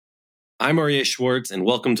I'm Aria Schwartz, and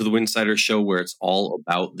welcome to the Winsidr Show, where it's all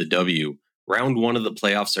about the W. Round one of the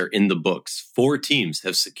playoffs are in the books. 4 teams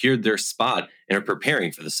have secured their spot and are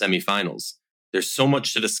preparing for the semifinals. There's so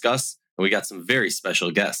much to discuss, and we got some very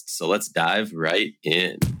special guests, so let's dive right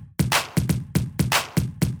in.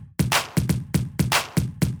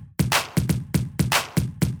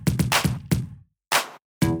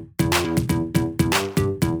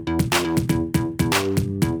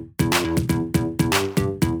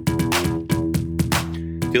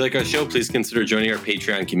 If you like our show, please consider joining our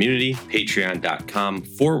Patreon community,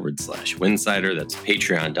 patreon.com/Winsidr. That's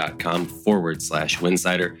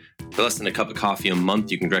patreon.com/Winsidr. For less than a cup of coffee a month,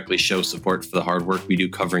 you can directly show support for the hard work we do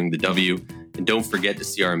covering the W. And don't forget to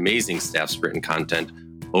see our amazing staff's written content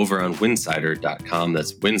over on winsidr.com.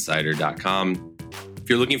 That's winsidr.com. If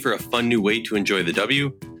you're looking for a fun new way to enjoy the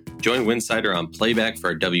W, join Winsidr on Playback for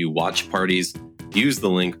our W watch parties. Use the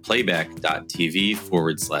link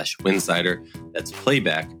playback.tv/Winsidr. That's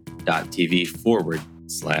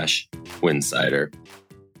playback.tv/Winsidr.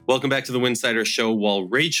 Welcome back to the Winsidr Show. While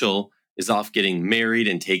Rachel is off getting married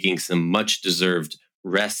and taking some much-deserved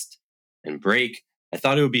rest and break, I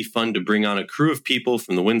thought it would be fun to bring on a crew of people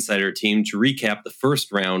from the Winsidr team to recap the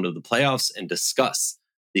first round of the playoffs and discuss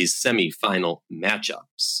these semi-final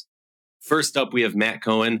matchups. First up, we have Matt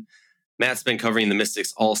Cohen. Matt's been covering the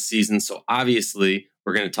Mystics all season, so obviously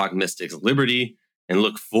we're going to talk Mystics Liberty and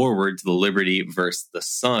look forward to the Liberty versus the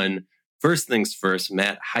Sun. First things first,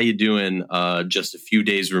 Matt, how you doing just a few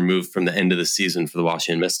days removed from the end of the season for the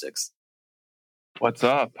Washington Mystics? What's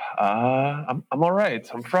up? I'm all right.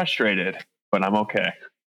 I'm frustrated, but I'm okay.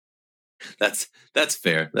 That's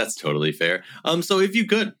fair. That's totally fair. So if you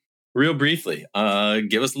could, real briefly,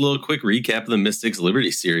 give us a little quick recap of the Mystics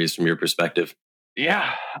Liberty series from your perspective.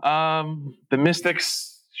 Yeah, the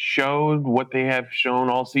Mystics showed what they have shown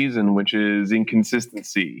all season, which is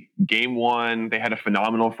inconsistency. Game 1, they had a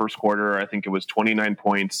phenomenal first quarter. I think it was 29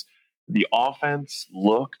 points. The offense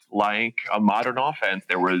looked like a modern offense.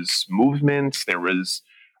 There was movement. There was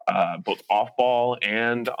both off-ball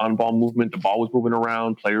and on-ball movement. The ball was moving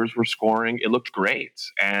around. Players were scoring. It looked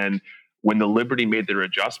great. And when the Liberty made their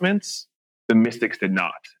adjustments, the Mystics did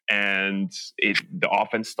not. And the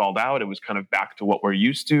offense stalled out. It was kind of back to what we're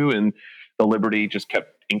used to. And the Liberty just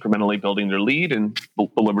kept incrementally building their lead. And the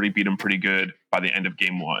Liberty beat them pretty good by the end of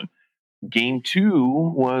game 1. Game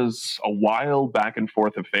 2 was a wild back and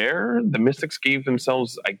forth affair. The Mystics gave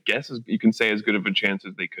themselves, I guess, as you can say, as good of a chance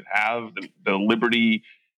as they could have. The Liberty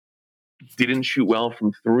didn't shoot well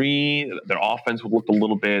from 3. Their offense would look a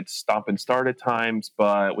little bit stop and start at times,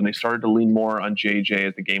 but when they started to lean more on JJ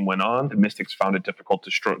as the game went on, the Mystics found it difficult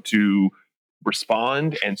to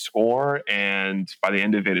respond and score. And by the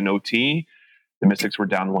end of it in OT, the Mystics were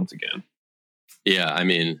down once again. Yeah, I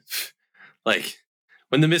mean, like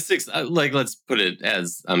when the Mystics, let's put it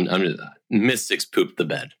as Mystics pooped the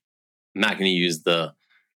bed. I'm not going to use the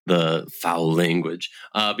foul language,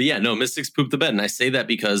 but yeah, no, Mystics pooped the bed, and I say that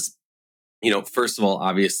because, first of all,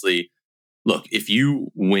 obviously, look, if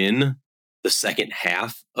you win the second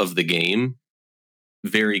half of the game,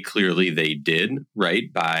 very clearly they did,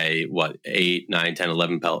 right? By 8, 9, 10,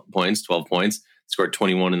 11 points, 12 points, scored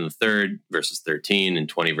 21 in the third versus 13 and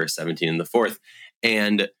 20 versus 17 in the fourth.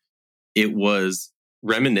 And it was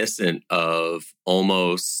reminiscent of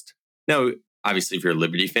almost, now, obviously, if you're a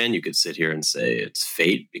Liberty fan, you could sit here and say it's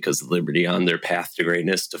fate because the Liberty on their path to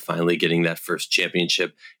greatness to finally getting that first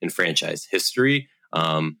championship in franchise history.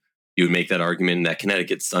 You would make that argument in that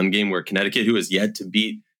Connecticut Sun game where Connecticut, who has yet to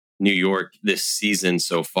beat New York this season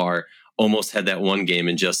so far, almost had that one game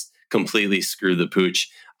and just completely screwed the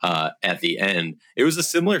pooch at the end. It was a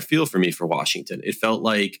similar feel for me for Washington. It felt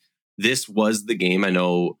like this was the game. I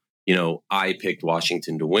know, I picked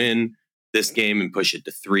Washington to win this game and push it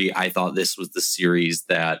to 3. I thought this was the series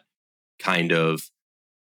that kind of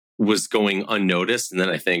was going unnoticed. And then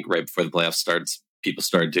I think right before the playoffs starts, people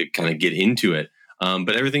started to kind of get into it.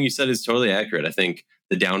 But everything you said is totally accurate. I think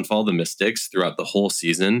the downfall of the Mystics throughout the whole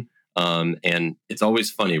season. And it's always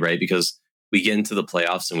funny, right? Because we get into the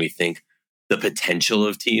playoffs and we think the potential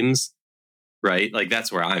of teams, right? Like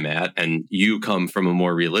that's where I'm at. And you come from a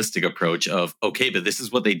more realistic approach of, okay, but this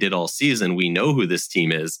is what they did all season. We know who this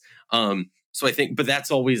team is. So I think, but that's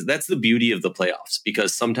the beauty of the playoffs,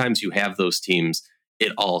 because sometimes you have those teams,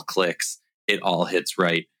 it all clicks, it all hits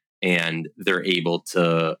right, and they're able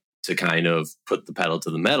to kind of put the pedal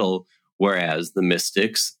to the metal. Whereas the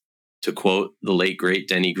Mystics, to quote the late great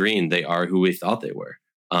Denny Green, they are who we thought they were.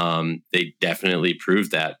 They definitely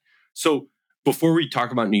proved that. So before we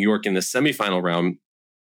talk about New York in the semifinal round,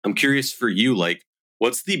 I'm curious for you, like,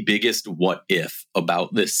 what's the biggest what if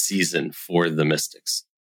about this season for the Mystics?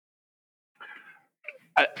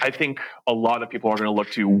 I think a lot of people are going to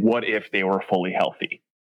look to what if they were fully healthy.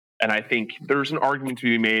 And I think there's an argument to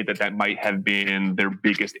be made that that might have been their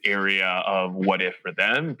biggest area of what if for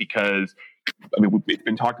them, because I mean, it's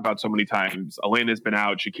been talked about so many times. Elena's been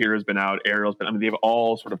out, Shakira's been out, Ariel's been. I mean, they've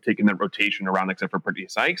all sort of taken that rotation around, except for Brittany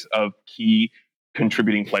Sykes, of key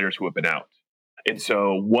contributing players who have been out. And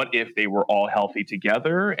so, what if they were all healthy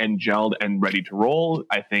together and gelled and ready to roll?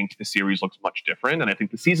 I think the series looks much different, and I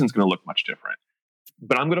think the season's going to look much different.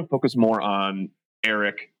 But I'm going to focus more on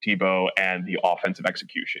Eric, Thibaut, and the offensive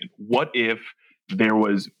execution. What if there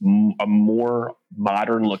was a more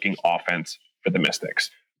modern-looking offense for the Mystics?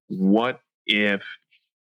 What if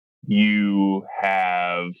you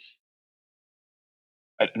have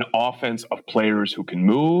an offense of players who can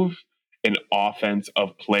move, an offense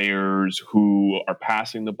of players who are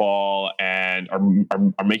passing the ball and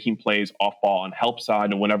are making plays off ball on help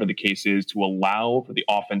side and whatever the case is to allow for the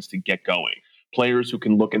offense to get going? Players who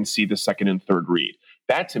can look and see the second and third read.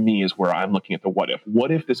 That to me is where I'm looking at the what if. What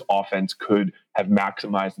if this offense could have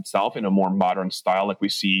maximized itself in a more modern style like we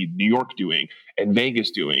see New York doing and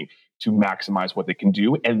Vegas doing to maximize what they can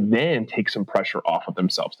do and then take some pressure off of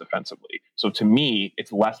themselves defensively. So to me,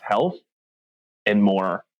 it's less health and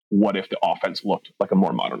more what if the offense looked like a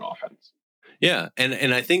more modern offense. Yeah,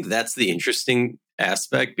 and I think that's the interesting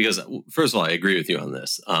aspect because, first of all, I agree with you on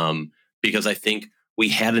this because I think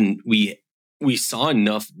we saw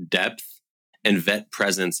enough depth and vet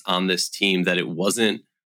presence on this team that it wasn't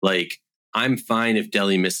like, I'm fine if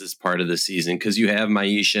Delhi misses part of the season because you have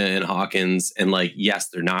Maisha and Hawkins and like, yes,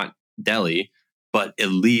 they're not Delhi, but at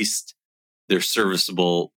least they're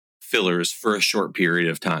serviceable fillers for a short period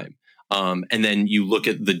of time. And then you look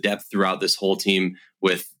at the depth throughout this whole team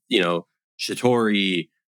with, Shatori,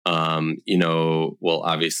 well,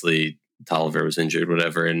 obviously Tolliver was injured,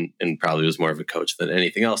 whatever, and probably was more of a coach than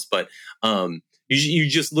anything else. But you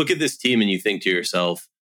just look at this team and you think to yourself,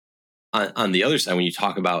 on the other side, when you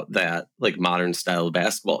talk about that like modern style of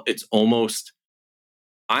basketball, it's almost,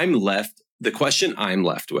 the question I'm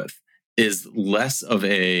left with is less of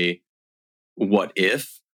a what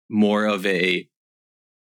if, more of a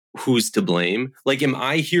who's to blame. Like, am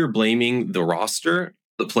I here blaming the roster,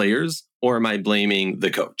 the players, or am I blaming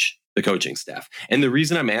the coach, the coaching staff? And the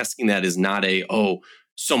reason I'm asking that is not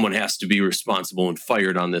someone has to be responsible and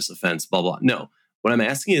fired on this offense, blah, blah. No, what I'm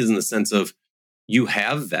asking is in the sense of you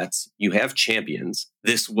have vets, you have champions.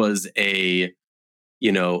 This was a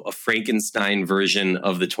Frankenstein version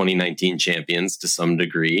of the 2019 champions to some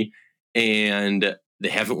degree, and they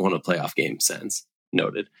haven't won a playoff game since,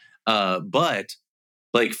 noted. But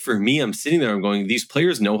like for me, I'm sitting there, I'm going, these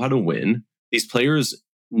players know how to win. These players,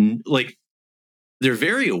 like, they're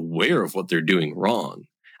very aware of what they're doing wrong.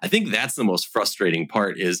 I think that's the most frustrating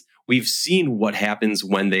part is we've seen what happens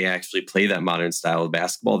when they actually play that modern style of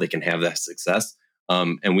basketball. They can have that success.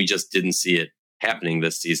 And we just didn't see it happening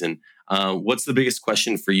this season. What's the biggest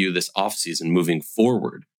question for you this offseason moving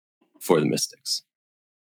forward for the Mystics?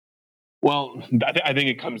 Well, I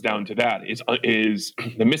think it comes down to that is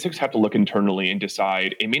the Mystics have to look internally and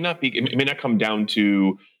decide. It may not come down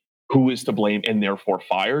to who is to blame and therefore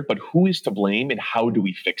fired, but who is to blame and how do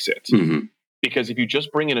we fix it? Mm-hmm. Because if you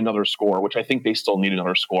just bring in another scorer, which I think they still need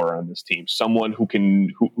another scorer on this team, someone who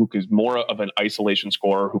is more of an isolation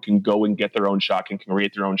scorer, who can go and get their own shot, can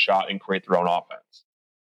create their own shot and create their own offense.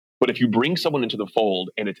 But if you bring someone into the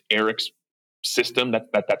fold and it's Eric's system,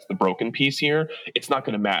 that's the broken piece here, it's not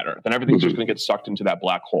going to matter. Then everything's just going to get sucked into that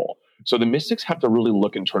black hole. So the Mystics have to really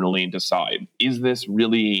look internally and decide, is this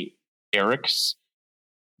really Eric's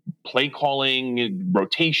play calling,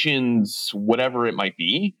 rotations, whatever it might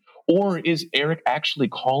be? Or is Eric actually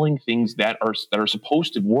calling things that are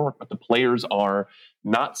supposed to work, but the players are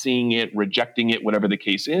not seeing it, rejecting it, whatever the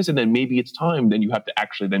case is? And then maybe it's time, then you have to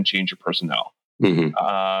actually then change your personnel.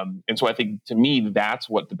 Mm-hmm. And so I think to me, that's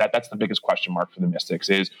the biggest question mark for the Mystics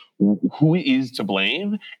is who is to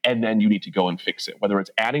blame? And then you need to go and fix it, whether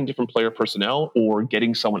it's adding different player personnel or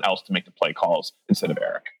getting someone else to make the play calls instead of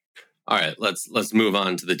Eric. All right, let's move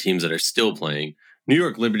on to the teams that are still playing. New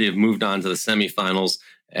York Liberty have moved on to the semifinals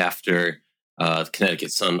after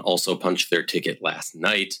Connecticut Sun also punched their ticket last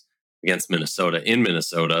night against Minnesota in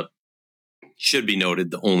Minnesota. Should be noted,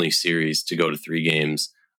 the only series to go to 3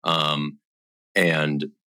 games. And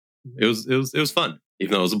it was fun,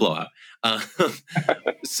 even though it was a blowout.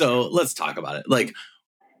 So let's talk about it. Like,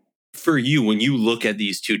 for you, when you look at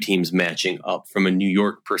these two teams matching up from a New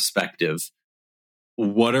York perspective,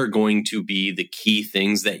 what are going to be the key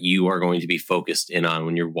things that you are going to be focused in on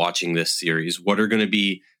when you're watching this series? What are going to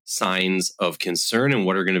be signs of concern and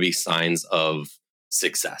what are going to be signs of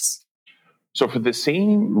success? So for the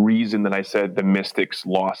same reason that I said the Mystics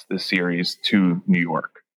lost this series to New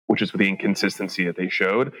York, which is with the inconsistency that they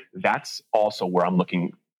showed, that's also where I'm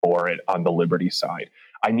looking for it on the Liberty side.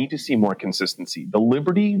 I need to see more consistency. The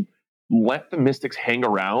Liberty let the Mystics hang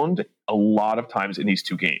around a lot of times in these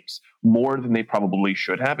two games, more than they probably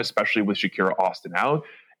should have, especially with Shakira Austin out.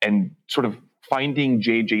 And sort of finding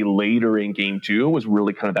JJ later in game two was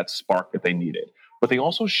really kind of that spark that they needed. But they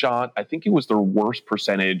also shot, I think it was their worst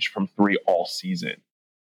percentage from three all season.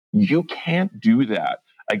 You can't do that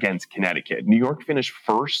against Connecticut. New York finished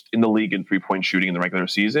first in the league in three-point shooting in the regular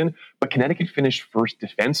season, but Connecticut finished first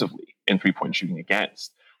defensively in three-point shooting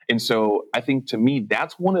against. And so I think, to me,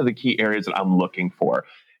 that's one of the key areas that I'm looking for.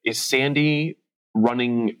 Is Sandy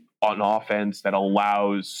running on offense that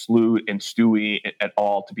allows Sloot and Stewie et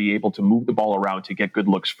al. To be able to move the ball around, to get good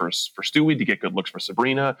looks for Stewie, to get good looks for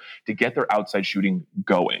Sabrina, to get their outside shooting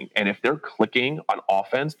going. And if they're clicking on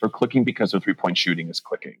offense, they're clicking because their three-point shooting is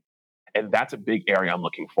clicking. And that's a big area I'm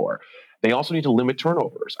looking for. They also need to limit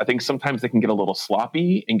turnovers. I think sometimes they can get a little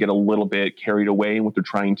sloppy and get a little bit carried away in what they're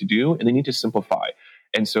trying to do, and they need to simplify.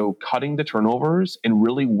 And so cutting the turnovers and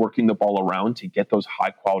really working the ball around to get those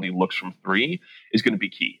high-quality looks from three is going to be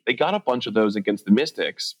key. They got a bunch of those against the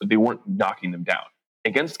Mystics, but they weren't knocking them down.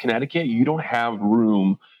 Against Connecticut, you don't have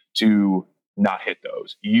room to not hit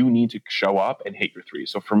those. You need to show up and hit your three.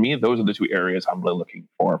 So for me, those are the two areas I'm really looking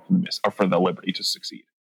for for the Liberty to succeed.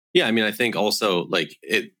 Yeah, I mean, I think also, like,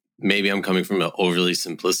 it, maybe I'm coming from an overly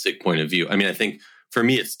simplistic point of view. I mean, I think for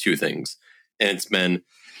me, it's two things. And it's been,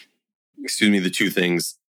 the two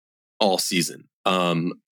things all season.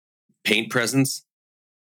 Paint presence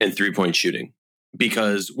and three-point shooting.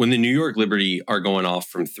 Because when the New York Liberty are going off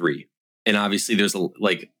from three, and obviously there's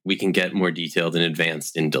we can get more detailed and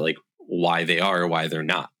advanced into like why they are or why they're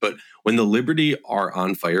not. But when the Liberty are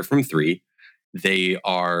on fire from three, they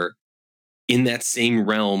are in that same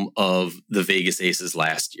realm of the Vegas Aces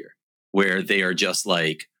last year, where they are just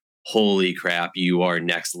like, holy crap, you are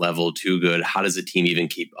next level, too good. How does a team even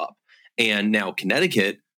keep up? And now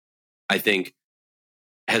Connecticut, I think,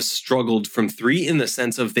 has struggled from three in the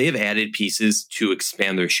sense of they've added pieces to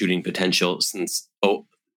expand their shooting potential since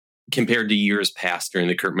compared to years past during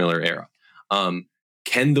the Kurt Miller era.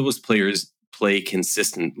 Can those players play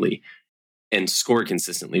consistently and score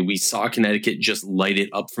consistently? We saw Connecticut just light it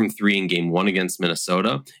up from three in game one against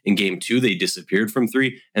Minnesota. In game two, they disappeared from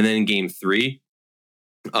three. And then in game three,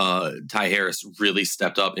 Ty Harris really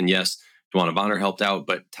stepped up. And yes, Duana Bonner helped out,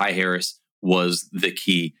 but Ty Harris was the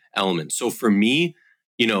key element. So for me,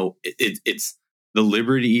 it's the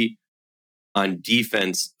Liberty on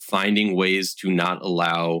defense finding ways to not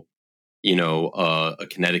allow, a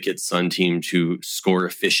Connecticut Sun team to score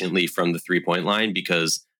efficiently from the three-point line,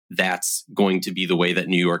 because that's going to be the way that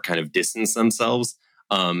New York kind of distance themselves.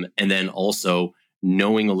 And then also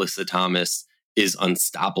knowing Alyssa Thomas is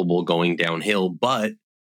unstoppable going downhill, but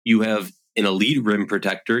you have an elite rim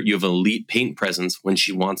protector, you have an elite paint presence when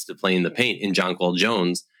she wants to play in the paint in Jonquel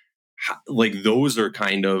Jones. Like, those are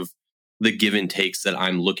kind of the give and takes that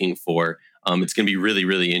I'm looking for. It's going to be really,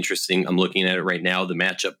 really interesting. I'm looking at it right now. The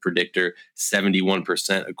matchup predictor,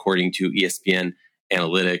 71% according to ESPN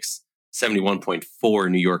Analytics. 71.4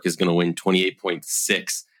 New York is going to win,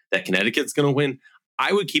 28.6 that Connecticut's going to win.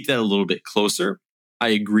 I would keep that a little bit closer. I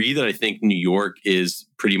agree that I think New York is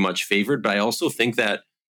pretty much favored, but I also think that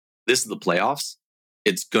this is the playoffs.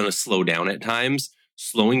 It's going to slow down at times.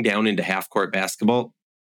 Slowing down into half-court basketball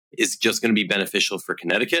is just going to be beneficial for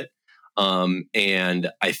Connecticut. And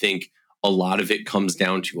I think a lot of it comes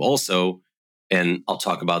down to also, and I'll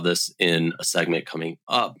talk about this in a segment coming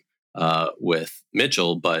up with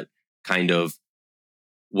Mitchell, but kind of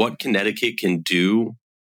what Connecticut can do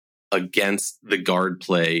against the guard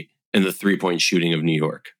play and the three-point shooting of New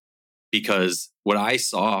York. Because what I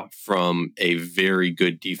saw from a very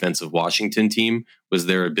good defensive Washington team was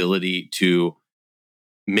their ability to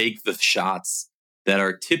make the shots that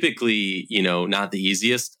are typically, not the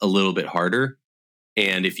easiest, a little bit harder.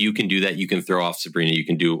 And if you can do that, you can throw off Sabrina. You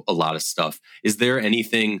can do a lot of stuff. Is there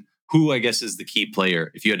anything, who I guess is the key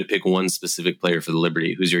player? If you had to pick one specific player for the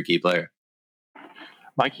Liberty, who's your key player?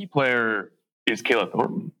 My key player is Kayla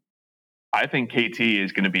Thornton. I think KT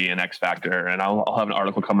is going to be an X factor, and I'll have an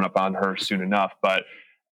article coming up on her soon enough. But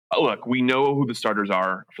look, we know who the starters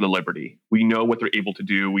are for the Liberty. We know what they're able to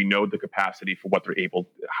do. We know the capacity for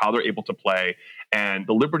how they're able to play. And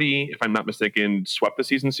the Liberty, if I'm not mistaken, swept the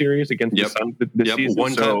season series against the Sun this season.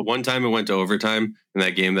 One time it went to overtime in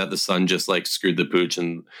that game that the Sun just screwed the pooch,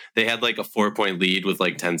 and they had a 4-point lead with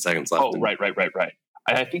 10 seconds left. Oh, right.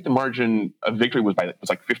 I think the margin of victory was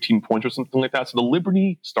 15 points or something like that. So the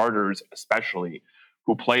Liberty starters, especially,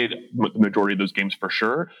 who played the majority of those games for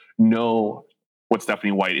sure, know what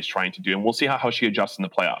Stephanie White is trying to do. And we'll see how she adjusts in the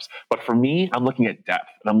playoffs. But for me, I'm looking at depth,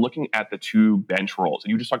 and I'm looking at the two bench roles.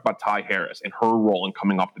 And you just talked about Ty Harris and her role in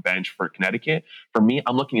coming off the bench for Connecticut. For me,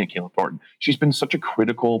 I'm looking at Caitlin Thornton. She's been such a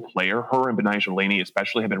critical player. Her and Benijah Laney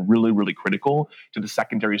especially have been really, really critical to the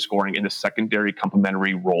secondary scoring and the secondary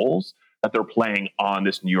complementary roles that they're playing on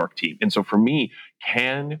this New York team. And so for me,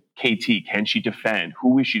 can she defend?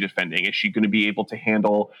 Who is she defending? Is she going to be able to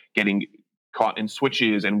handle getting caught in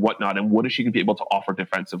switches and whatnot? And what is she going to be able to offer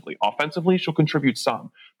defensively? Offensively, she'll contribute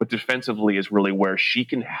some, but defensively is really where she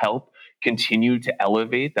can help continue to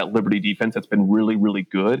elevate that Liberty defense that's been really, really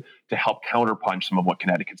good to help counterpunch some of what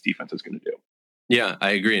Connecticut's defense is going to do. Yeah,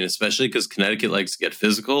 I agree. And especially because Connecticut likes to get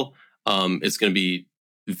physical, it's going to be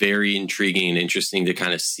very intriguing and interesting to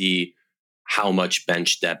kind of see how much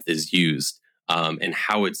bench depth is used and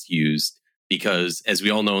how it's used. Because as we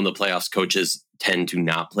all know in the playoffs, coaches tend to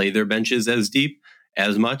not play their benches as deep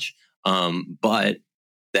as much. But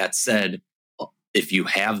that said, if you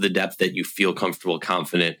have the depth that you feel comfortable,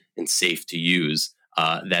 confident, and safe to use,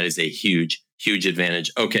 that is a huge, huge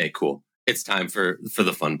advantage. Okay, cool. It's time for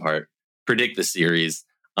the fun part. Predict the series.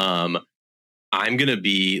 I'm going to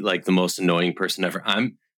be like the most annoying person ever.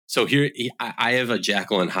 I have a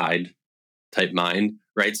Jekyll and Hyde type mind,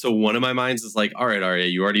 right? So one of my minds is like, all right, Arya,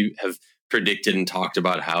 you already have predicted and talked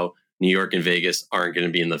about how New York and Vegas aren't going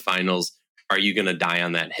to be in the finals. Are you going to die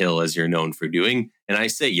on that hill as you're known for doing? And I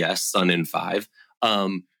say yes, Sun in 5.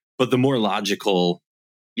 But the more logical,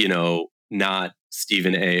 not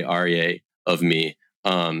Stephen A. Arya of me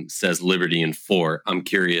says Liberty in 4. I'm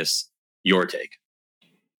curious your take.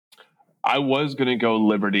 I was going to go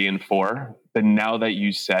Liberty in 4, but now that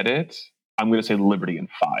you said it, I'm going to say Liberty in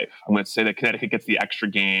 5. I'm going to say that Connecticut gets the extra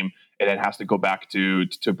game and it has to go back to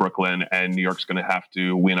Brooklyn, and New York's going to have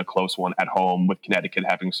to win a close one at home with Connecticut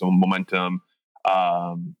having some momentum.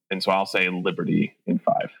 And so I'll say Liberty in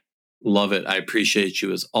 5. Love it. I appreciate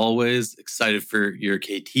you as always. Excited for your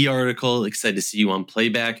KT article. Excited to see you on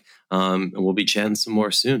playback. And we'll be chatting some more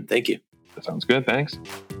soon. Thank you. That sounds good. Thanks.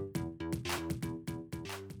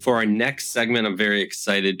 For our next segment, I'm very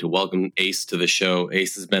excited to welcome Ace to the show.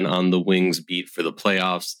 Ace has been on the Wings beat for the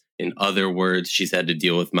playoffs. In other words, she's had to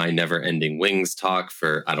deal with my never-ending Wings talk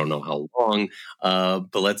for I don't know how long.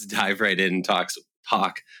 But let's dive right in and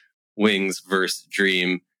talk Wings versus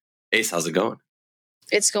Dream. Ace, how's it going?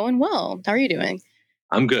 It's going well. How are you doing?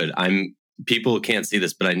 I'm good. People can't see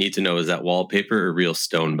this, but I need to know, is that wallpaper or real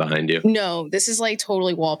stone behind you? No, this is like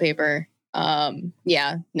totally wallpaper.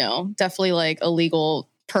 No, definitely like illegal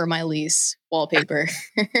per my lease wallpaper.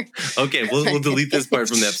 Okay, we'll delete this part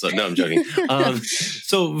from the episode. No, I'm joking.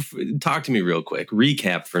 So talk to me real quick.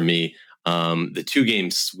 Recap for me. The 2-game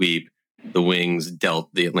sweep, the Wings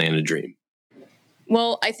dealt the Atlanta Dream.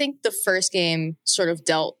 Well, I think the first game sort of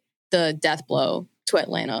dealt the death blow to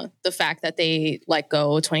Atlanta. The fact that they let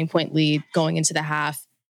go a 20-point lead going into the half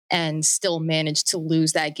and still managed to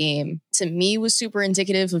lose that game, to me was super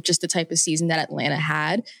indicative of just the type of season that Atlanta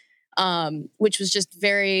had, which was just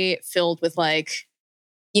very filled with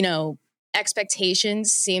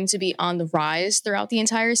expectations seemed to be on the rise throughout the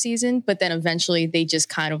entire season, but then eventually they just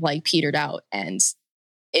kind of like petered out, and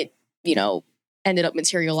it, ended up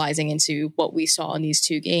materializing into what we saw in these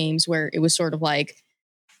 2 games, where it was sort of like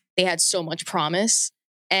they had so much promise,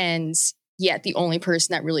 and yet the only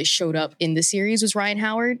person that really showed up in the series was Ryan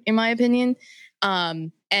Howard, in my opinion.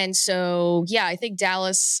 And so, I think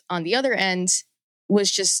Dallas on the other end was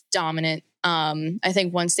just dominant. I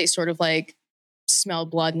think once they sort of like smelled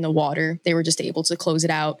blood in the water, they were just able to close it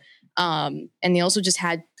out. And they also just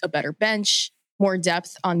had a better bench, more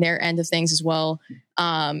depth on their end of things as well.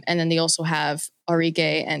 And then they also have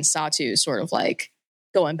Arike and Satu sort of like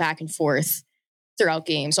going back and forth throughout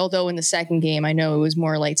games. Although in the second game, I know it was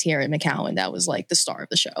more like Tierra McCowan that was like the star of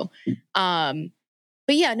the show.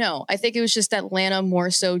 But I think it was just Atlanta more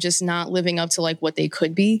so just not living up to like what they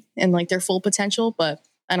could be and like their full potential. But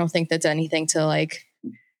I don't think that's anything to like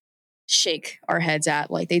shake our heads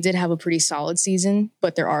at. Like they did have a pretty solid season,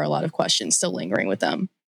 but there are a lot of questions still lingering with them.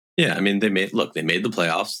 Yeah, I mean, they made the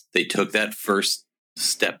playoffs. They took that first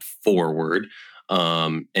step forward,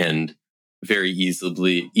 and very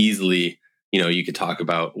easily, you could talk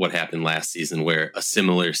about what happened last season, where a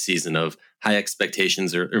similar season of high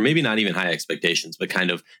expectations, or maybe not even high expectations, but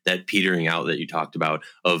kind of that petering out that you talked about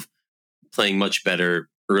of playing much better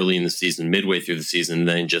early in the season, midway through the season, and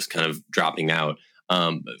then just kind of dropping out.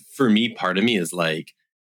 For me, part of me is like,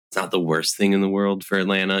 it's not the worst thing in the world for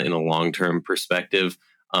Atlanta in a long-term perspective.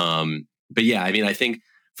 But yeah, I mean, I think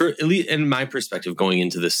for at least in my perspective going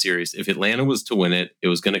into this series, if Atlanta was to win it, it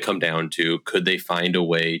was going to come down to could they find a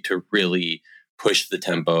way to really push the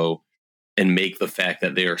tempo and make the fact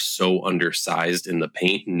that they are so undersized in the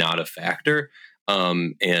paint not a factor.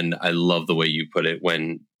 And I love the way you put it.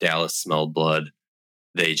 When Dallas smelled blood,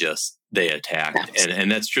 they attacked,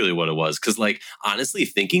 and that's truly what it was. Because, like, honestly,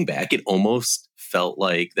 thinking back, it almost felt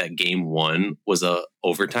like that game one was a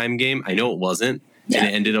overtime game. I know it wasn't, and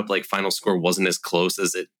it ended up like final score wasn't as close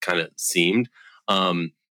as it kind of seemed. But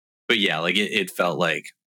yeah, like it felt like,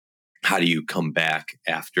 how do you come back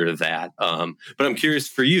after that? But I'm curious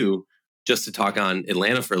for you, just to talk on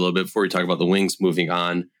Atlanta for a little bit before we talk about the Wings moving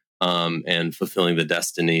on and fulfilling the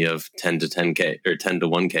destiny of 10 to 10K or 10 to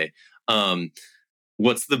 1K.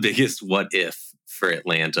 What's the biggest what if for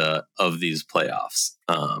Atlanta of these playoffs?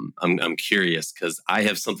 I'm curious because I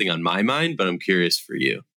have something on my mind, but I'm curious for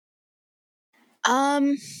you.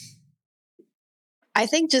 I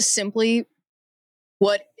think just simply,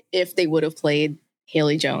 what if they would have played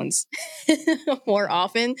Haley Jones more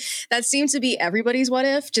often? That seemed to be everybody's what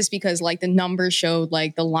if, just because like the numbers showed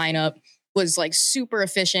like the lineup was like super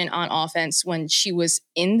efficient on offense when she was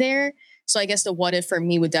in there. So I guess the what if for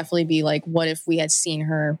me would definitely be like, what if we had seen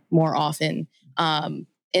her more often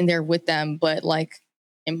in there with them? But like,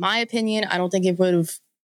 in my opinion, I don't think it would have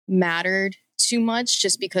mattered too much,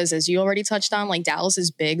 just because, as you already touched on, like Dallas's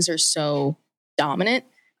bigs are so dominant.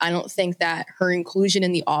 I don't think that her inclusion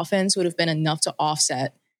in the offense would have been enough to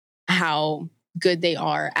offset how good they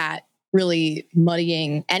are at really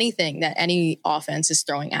muddying anything that any offense is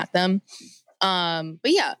throwing at them.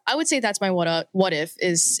 But yeah, I would say that's my what if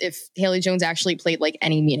is if Haley Jones actually played like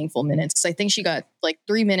any meaningful minutes. Because I think she got like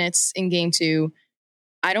 3 minutes in game 2.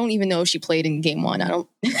 I don't even know if she played in game 1. I don't.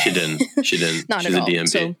 She didn't. Not She's at a all. DMP.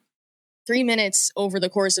 So 3 minutes over the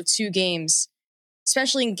course of 2 games,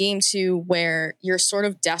 especially in game 2, where you're sort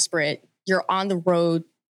of desperate. You're on the road.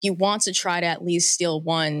 You want to try to at least steal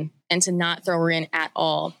one, and to not throw her in at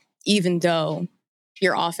all, even though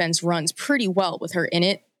your offense runs pretty well with her in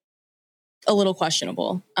it. A little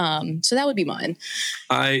questionable. So that would be mine.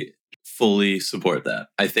 I fully support that.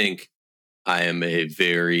 I think I'm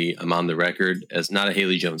on the record as not a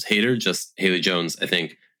Haley Jones hater, just Haley Jones, I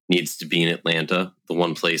think, needs to be in Atlanta, the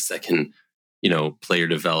one place that can, play or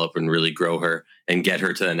develop and really grow her and get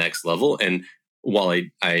her to the next level. And while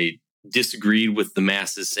I disagreed with the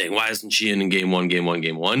masses saying, why isn't she in game one?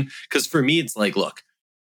 Because for me, it's like, look,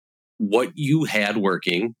 what you had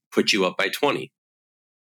working put you up by 20.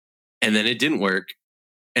 And then it didn't work.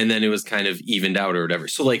 And then it was kind of evened out or whatever.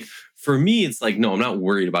 So like, for me, it's like, no, I'm not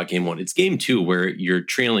worried about game 1. It's game 2 where you're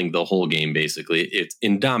trailing the whole game, basically. It's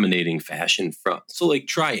in dominating fashion. So like,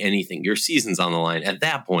 try anything. Your season's on the line. At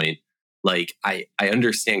that point, like, I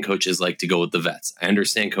understand coaches like to go with the vets. I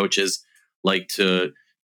understand coaches like to,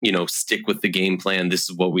 stick with the game plan. This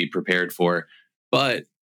is what we prepared for. But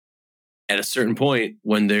at a certain point,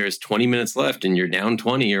 when there's 20 minutes left and you're down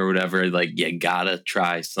 20 or whatever, like, you gotta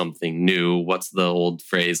try something new. What's the old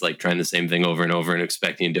phrase? Like, trying the same thing over and over and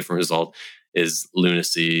expecting a different result is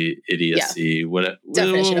lunacy, idiocy,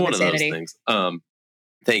 definition of one of those things.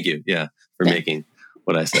 Thank you, for making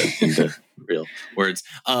what I said into real words.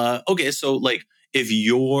 Okay, so like, if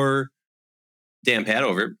you're Dan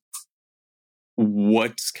Padover,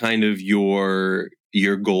 what's kind of your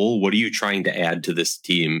goal? What are you trying to add to this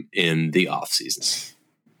team in the offseason?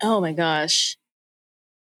 Oh my gosh.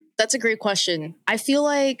 That's a great question. I feel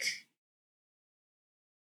like,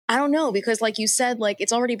 I don't know, because like you said, like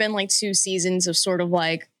it's already been like 2 seasons of sort of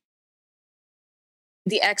like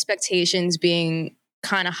the expectations being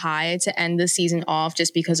kind of high to end the season off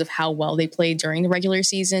just because of how well they played during the regular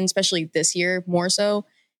season, especially this year more so.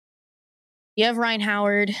 You have Ryan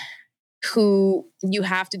Howard, who you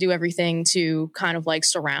have to do everything to kind of like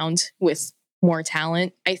surround with more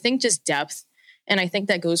talent. I think just depth. And I think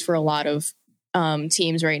that goes for a lot of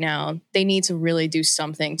teams right now. They need to really do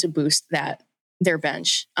something to boost their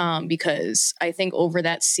bench. Because I think over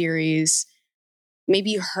that series,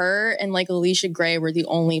 maybe her and like Alicia Gray were the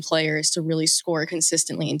only players to really score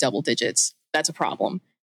consistently in double digits. That's a problem.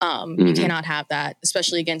 You cannot have that,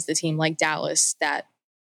 especially against a team like Dallas, that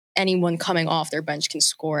anyone coming off their bench can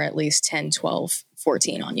score at least 10, 12,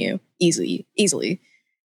 14 on you easily.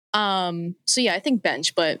 So yeah, I think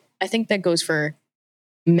bench, but I think that goes for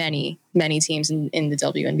many teams in the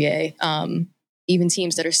WNBA, even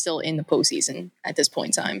teams that are still in the postseason at this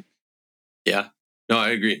point in time. Yeah, no, I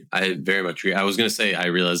agree. I very much agree. I was going to say, I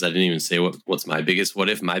realized I didn't even say what's my biggest what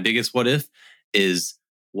if. My biggest what if is,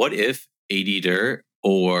 what if AD Durr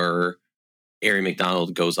or Ari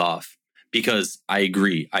McDonald goes off? Because I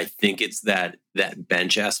agree. I think it's that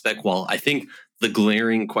bench aspect. While I think The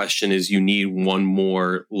glaring question is you need one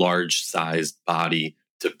more large-sized body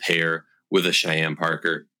to pair with a Cheyenne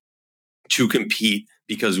Parker to compete,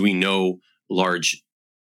 because we know large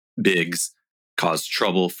bigs cause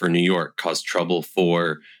trouble for New York, cause trouble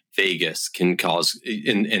for Vegas, can cause,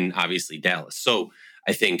 and obviously Dallas. So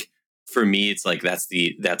I think for me, it's like that's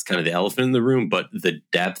kind of the elephant in the room, but the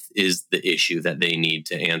depth is the issue that they need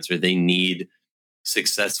to answer. They need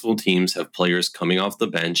successful teams have players coming off the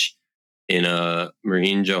bench in a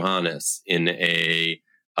Marine Johannes, in a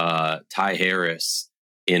Ty Harris,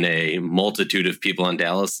 in a multitude of people on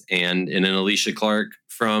Dallas, and in an Alicia Clark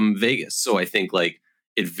from Vegas. So I think like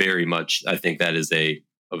it very much, I think that is a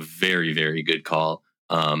very, very good call.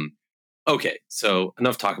 Okay, so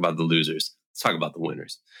enough talk about the losers. Let's talk about the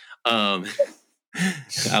winners. I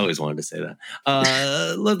always wanted to say that.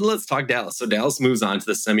 Let's talk Dallas. So Dallas moves on to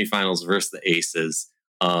the semifinals versus the Aces.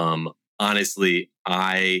 Honestly,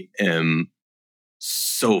 I am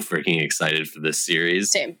so freaking excited for this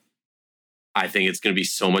series. Same. I think it's going to be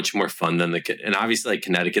so much more fun than and obviously like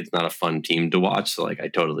Connecticut's not a fun team to watch. So like, I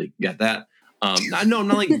totally get that. No,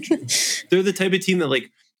 not like they're the type of team that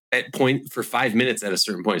like at point for 5 minutes at a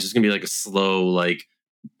certain point, it's just going to be like a slow, like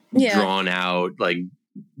drawn out, like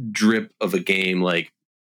drip of a game. Like,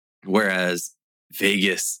 whereas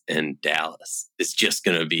Vegas and Dallas is just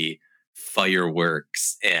going to be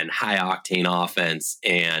fireworks and high octane offense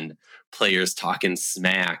and players talking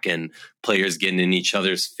smack and players getting in each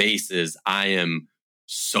other's faces. I am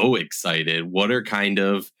so excited. What are kind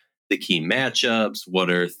of the key matchups? What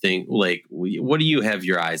do you have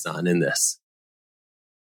your eyes on in this?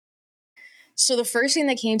 So the first thing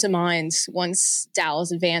that came to mind once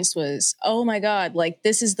Dallas advanced was, oh my God, like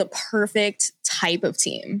this is the perfect type of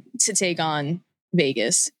team to take on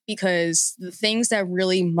Vegas, because the things that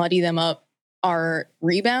really muddy them up are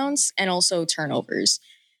rebounds and also turnovers.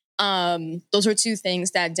 Those are two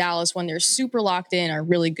things that Dallas, when they're super locked in, are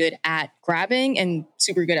really good at grabbing and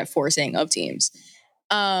super good at forcing of teams.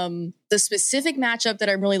 The specific matchup that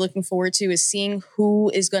I'm really looking forward to is seeing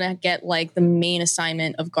who is going to get like the main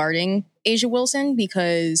assignment of guarding Asia Wilson,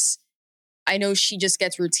 because I know she just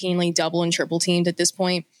gets routinely double and triple teamed at this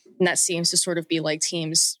point. And that seems to sort of be like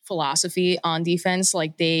teams' philosophy on defense.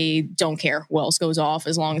 Like they don't care who else goes off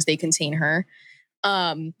as long as they contain her.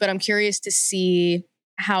 But I'm curious to see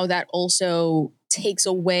how that also takes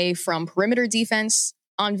away from perimeter defense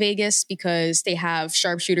on Vegas, because they have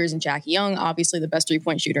sharpshooters and Jackie Young, obviously the best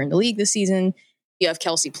 3-point shooter in the league this season. You have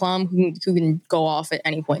Kelsey Plum, who can go off at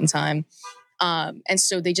any point in time. And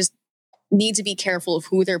so they just need to be careful of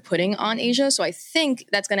who they're putting on Asia. So I think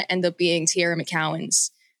that's going to end up being Tiara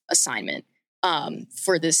McCowan's assignment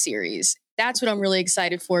for this series. That's what I'm really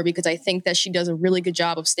excited for, because I think that she does a really good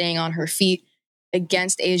job of staying on her feet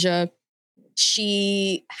against Asia.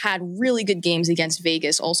 She had really good games against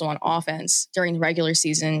Vegas also on offense during the regular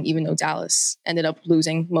season, even though Dallas ended up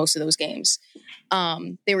losing most of those games.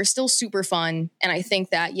 They were still super fun. And I think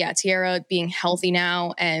that, Tiara being healthy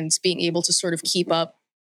now and being able to sort of keep up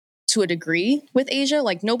to a degree with Asia,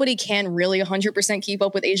 like nobody can really 100% keep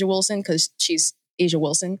up with Asia Wilson because she's Asia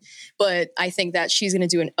Wilson. But I think that she's going to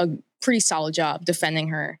do a pretty solid job defending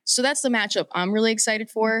her. So that's the matchup I'm really excited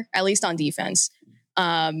for, at least on defense.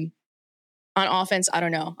 On offense, I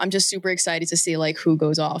don't know. I'm just super excited to see like who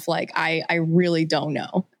goes off. Like I really don't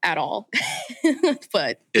know at all.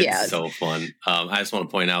 But it's so fun. I just want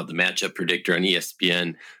to point out the matchup predictor on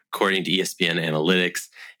ESPN, according to ESPN Analytics,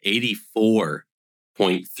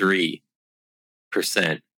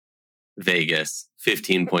 84.3% Vegas,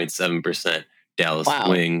 15.7% Dallas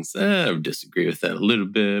Wings. I disagree with that a little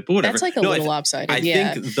bit, but whatever. That's like a little lopsided. I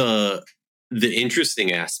think the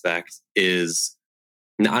interesting aspect is,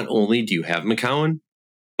 not only do you have McCowan,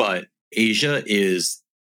 but Asia is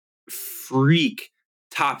freak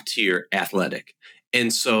top tier athletic.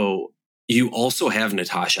 And so you also have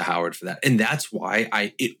Natasha Howard for that. And that's why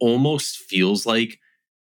it almost feels like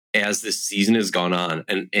as this season has gone on,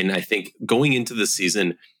 and I think going into the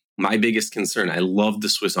season, my biggest concern, I love the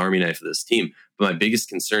Swiss Army knife of this team, but my biggest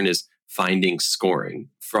concern is finding scoring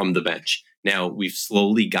from the bench. Now, we've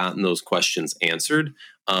slowly gotten those questions answered,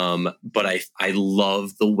 but I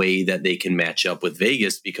love the way that they can match up with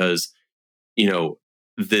Vegas, because,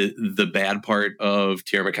 the bad part of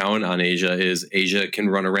Tiara McCowan on Asia is Asia can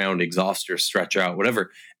run around, exhaust her, stretch her out,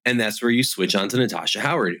 whatever. And that's where you switch on to Natasha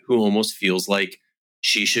Howard, who almost feels like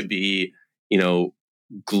she should be,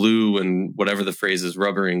 glue and whatever the phrase is,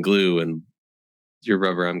 rubber and glue, and your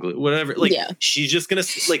rubber, I'm glue, whatever. Like, she's just going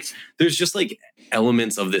to, like, there's just like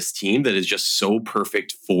elements of this team that is just so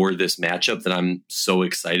perfect for this matchup that I'm so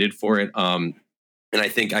excited for it. And I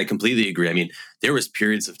think I completely agree. I mean, there was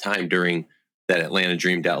periods of time during that Atlanta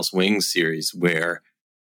Dream Dallas Wings series where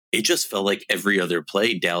it just felt like every other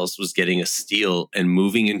play, Dallas was getting a steal and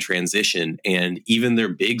moving in transition, and even their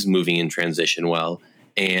bigs moving in transition well.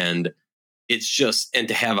 And it's just, and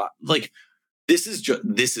to have like, this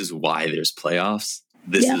is why there's playoffs.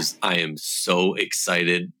 I am so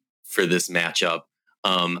excited for this matchup.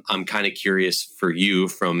 I'm kind of curious for you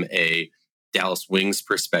from a Dallas Wings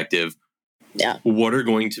perspective. Yeah. What are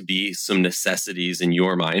going to be some necessities in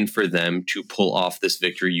your mind for them to pull off this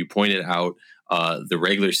victory? You pointed out the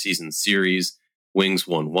regular season series, Wings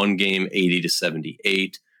won one game,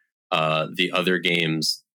 80-78. The other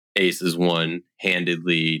games, Aces won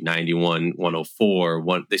handedly,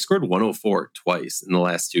 91-104. They scored 104 twice in the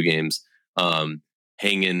last two games,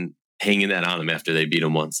 hanging that on them after they beat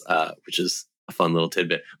them once, which is a fun little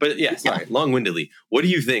tidbit. But yeah, sorry, long-windedly, what do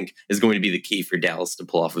you think is going to be the key for Dallas to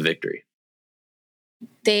pull off a victory?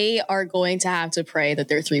 They are going to have to pray that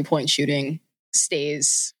their 3-point shooting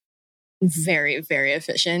stays very, very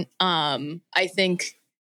efficient. I think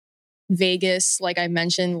Vegas, like I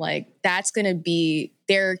mentioned, like that's going to be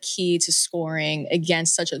their key to scoring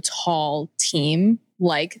against such a tall team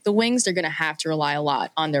like the Wings. They're going to have to rely a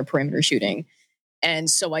lot on their perimeter shooting. And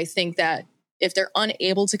so I think that if they're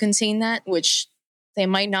unable to contain that, which they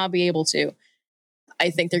might not be able to, I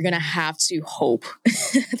think they're going to have to hope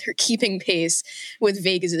they're keeping pace with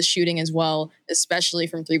Vegas' shooting as well, especially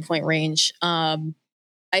from 3-point range.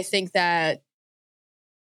 I think that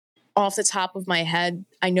off the top of my head,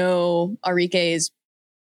 I know Arike is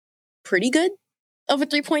pretty good of a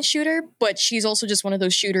 3-point shooter, but she's also just one of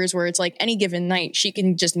those shooters where it's like any given night, she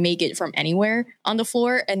can just make it from anywhere on the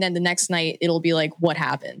floor. And then the next night it'll be like, what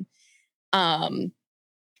happened?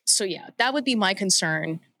 So yeah, that would be my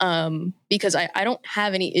concern, because I don't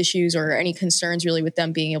have any issues or any concerns really with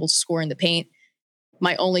them being able to score in the paint.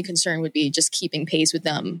 My only concern would be just keeping pace with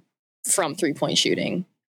them from 3-point shooting.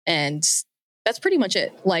 And that's pretty much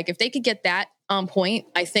it. Like if they could get that on point,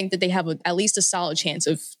 I think that they have at least a solid chance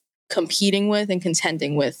of competing with and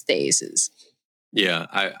contending with the Aces. Yeah,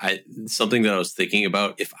 I something that I was thinking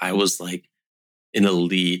about, if I was like an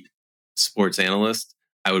elite sports analyst,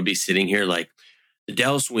 I would be sitting here like, the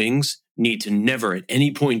Dallas Wings need to never at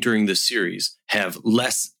any point during this series have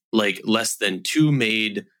less than two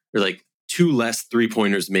made, or like two less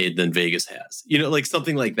 3-pointers made than Vegas has, like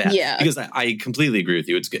something like that. Yeah. Because I completely agree with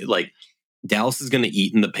you. It's good. Like Dallas is going to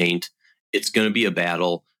eat in the paint. It's going to be a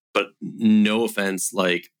battle, but no offense,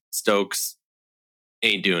 like Stokes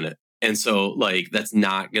ain't doing it. And so like, that's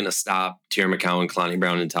not going to stop Tierra McCowan, Kalani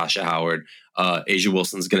Brown, and Tasha Howard. Asia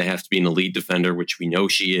Wilson's going to have to be an elite defender, which we know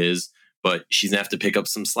she is. But she's going to have to pick up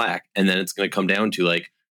some slack. And then it's going to come down to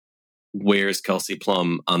like, where's Kelsey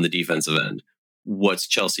Plum on the defensive end? What's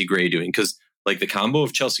Chelsea Gray doing? Because like the combo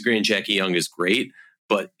of Chelsea Gray and Jackie Young is great,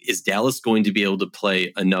 but is Dallas going to be able to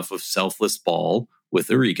play enough of selfless ball with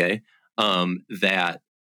Arike that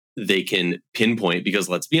they can pinpoint? Because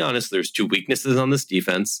let's be honest, there's two weaknesses on this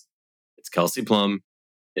defense. It's Kelsey Plum,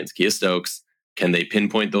 it's Kia Stokes. Can they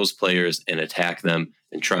pinpoint those players and attack them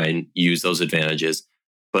and try and use those advantages,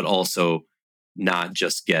 but also not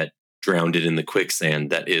just get drowned in the quicksand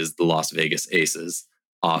that is the Las Vegas Aces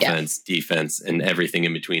offense, defense, and everything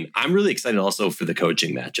in between? I'm really excited also for the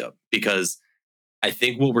coaching matchup, because I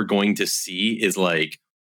think what we're going to see is like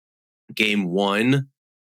game one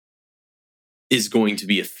is going to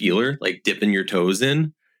be a feeler, like dipping your toes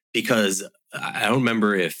in, because I don't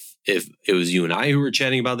remember if it was you and I who were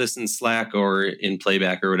chatting about this in Slack or in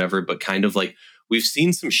playback or whatever, but kind of like we've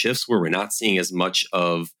seen some shifts where we're not seeing as much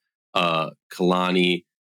of Kalani,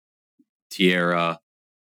 Tierra,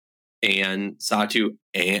 and Satu,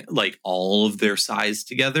 and like all of their size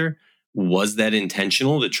together. Was that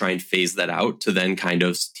intentional to try and phase that out to then kind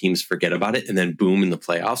of teams forget about it? And then boom, in the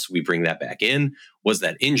playoffs, we bring that back in. Was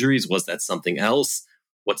that injuries? Was that something else?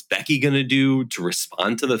 What's Becky going to do to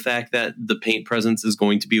respond to the fact that the paint presence is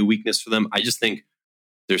going to be a weakness for them? I just think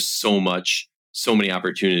there's so many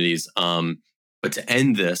opportunities. But to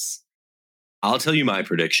end this, I'll tell you my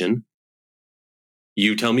prediction.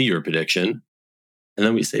 You tell me your prediction. And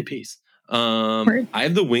then we say peace. I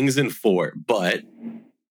have the Wings in 4, but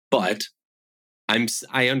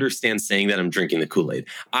I understand saying that I'm drinking the Kool-Aid.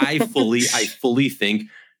 I fully think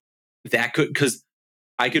that because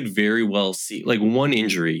I could very well see like one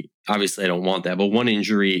injury. Obviously, I don't want that, but one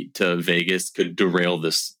injury to Vegas could derail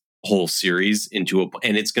this whole series and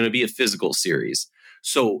it's going to be a physical series.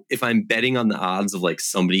 So if I'm betting on the odds of like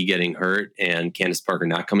somebody getting hurt and Candace Parker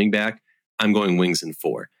not coming back, I'm going Wings in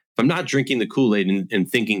 4. If I'm not drinking the Kool-Aid and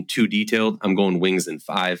thinking too detailed, I'm going Wings in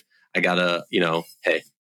 5. I gotta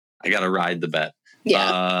ride the bet.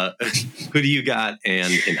 Yeah. Who do you got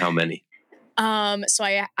and how many? So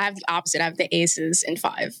I have the opposite. I have the Aces in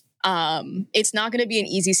 5. It's not going to be an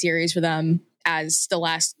easy series for them, as the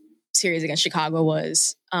last series against Chicago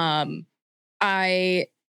was. I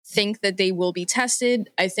think that they will be tested.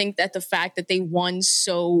 I think that the fact that they won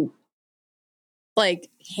so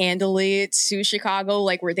handily to Chicago,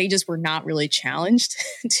 where they just were not really challenged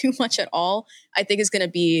too much at all, I think is going to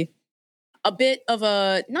be a bit of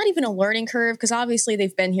a, not even a learning curve, because obviously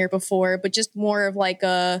they've been here before, but just more of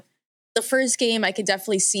the first game, I could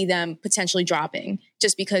definitely see them potentially dropping,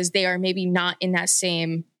 just because they are maybe not in that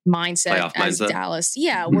same mindset as Dallas.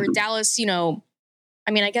 Yeah, where Dallas, I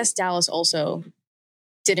guess Dallas also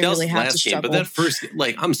didn't really have to struggle. Game, but that first,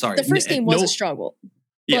 I'm sorry. The first game was a struggle.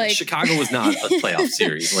 Yeah, Chicago was not a playoff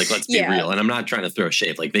series. Let's be real. And I'm not trying to throw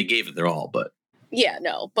shade. They gave it their all, but. Yeah,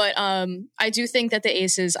 no. But I do think that the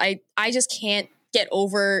Aces, I just can't get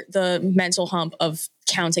over the mental hump of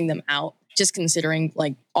counting them out, just considering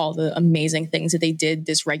all the amazing things that they did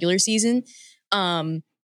this regular season.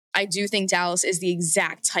 I do think Dallas is the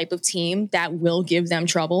exact type of team that will give them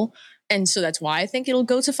trouble. And so that's why I think it'll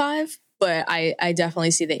go to 5. But I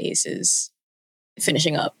definitely see the Aces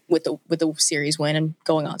finishing up with the series win and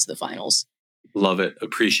going on to the finals. Love it.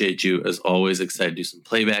 Appreciate you as always. Excited to do some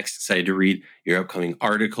playbacks. Excited to read your upcoming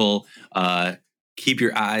article. Keep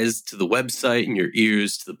your eyes to the website and your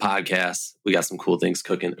ears to the podcast. We got some cool things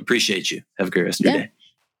cooking. Appreciate you. Have a great rest of your day.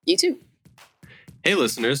 You too. Hey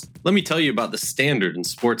listeners, let me tell you about the standard and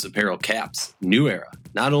sports apparel caps, New Era.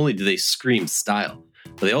 Not only do they scream style,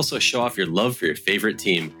 but they also show off your love for your favorite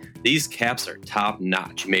team. These caps are top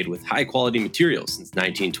notch, made with high quality materials since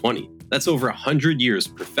 1920. That's over 100 years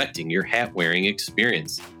perfecting your hat wearing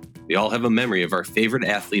experience. We all have a memory of our favorite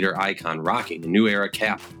athlete or icon rocking a New Era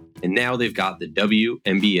cap, and now they've got the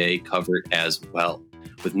WNBA covered as well.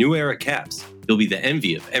 With New Era caps, you'll be the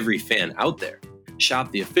envy of every fan out there.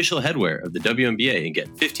 Shop the official headwear of the WNBA and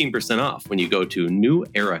get 15% off when you go to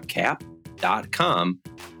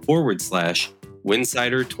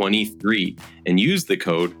neweracap.com/Winsidr23 and use the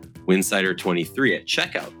code Winsidr23 at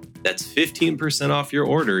checkout. That's 15% off your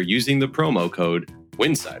order using the promo code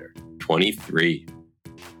Winsidr23.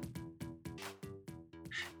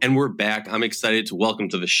 And we're back. I'm excited to welcome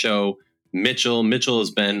to the show Mitchell. Mitchell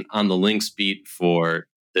has been on the Lynx beat for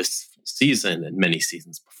this season and many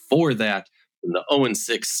seasons before that, from the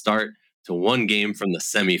 0-6 start to one game from the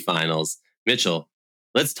semifinals. Mitchell,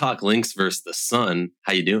 let's talk Lynx versus the Sun.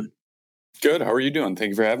 How you doing? Good. How are you doing? Thank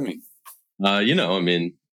you for having me.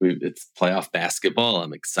 It's playoff basketball.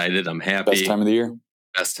 I'm excited. I'm happy. Best time of the year.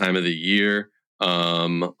 Best time of the year.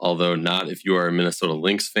 Although not if you are a Minnesota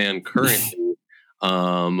Lynx fan currently.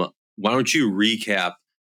 Why don't you recap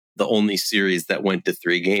the only series that went to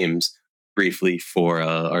 3 games briefly for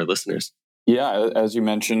our listeners? Yeah, as you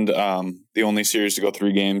mentioned, the only series to go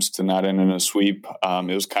 3 games to not end in a sweep.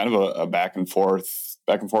 It was kind of a back and forth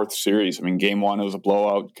series. Game 1, it was a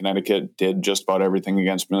blowout. Connecticut did just about everything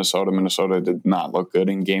against Minnesota. Minnesota did not look good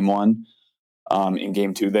in Game 1. In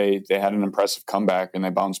Game 2, they had an impressive comeback and they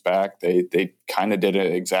bounced back. They kind of did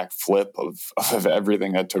an exact flip of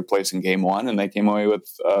everything that took place in Game 1, and they came away with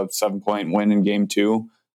a 7-point win in Game 2.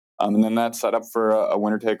 And then that set up for a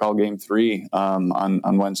winner-take-all Game 3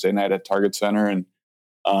 on Wednesday night at Target Center. And,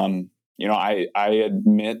 I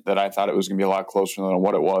admit that I thought it was going to be a lot closer than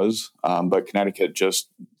what it was. But Connecticut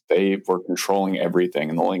they were controlling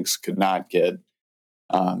everything, and the Lynx could not get,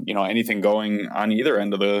 anything going on either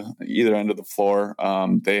end of the floor.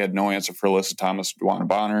 They had no answer for Alyssa Thomas, Duana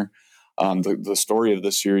Bonner. The story of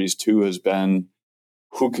the series, too, has been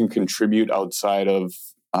who can contribute outside of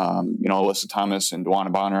Alyssa Thomas and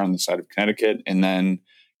Duana Bonner on the side of Connecticut, and then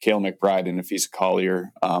Kale McBride and Nafisa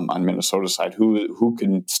Collier on Minnesota's side. Who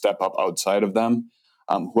can step up outside of them?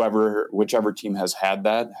 Whichever team has had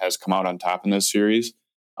that has come out on top in this series.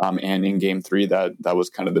 And in Game 3, that was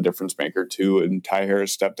kind of the difference maker too. And Ty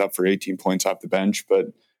Harris stepped up for 18 points off the bench, but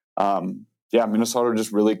Minnesota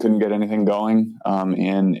just really couldn't get anything going.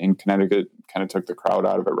 And Connecticut kind of took the crowd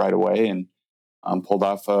out of it right away and pulled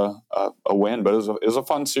off a win. But it was a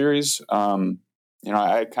fun series.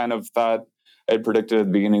 I kind of thought I had predicted at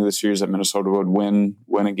the beginning of the series that Minnesota would win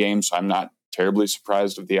a game, so I'm not terribly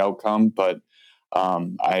surprised of the outcome. But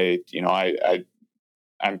I'm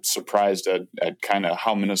surprised at kind of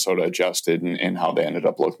how Minnesota adjusted and how they ended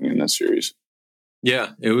up looking in this series.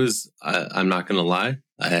 Yeah, it was. I'm not going to lie.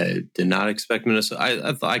 I did not expect Minnesota.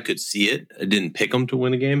 I thought I could see it. I didn't pick them to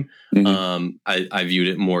win a game. Mm-hmm. I viewed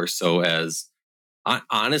it more so as,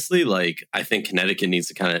 honestly, I think Connecticut needs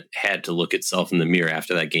to had to look itself in the mirror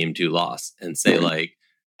after that Game 2 loss and say, mm-hmm.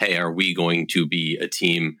 Hey, are we going to be a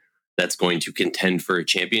team that's going to contend for a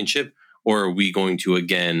championship, or are we going to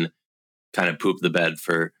again kind of poop the bed,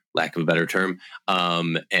 for lack of a better term,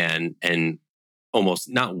 and almost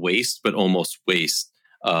not waste, but almost waste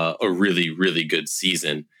a really, really good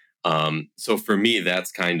season. So for me,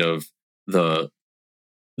 that's kind of the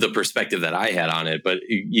perspective that I had on it. But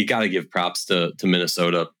you got to give props to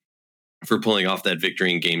Minnesota for pulling off that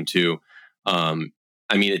victory in game 2.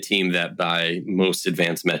 I mean, a team that by most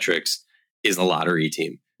advanced metrics is a lottery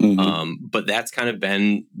team. But that's kind of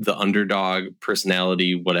been the underdog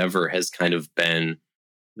personality, whatever has kind of been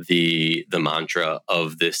the mantra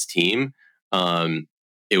of this team.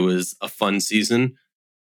 It was a fun season.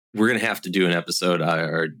 We're going to have to do an episode,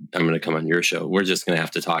 or I'm going to come on your show. We're just going to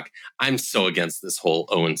have to talk. I'm so against this whole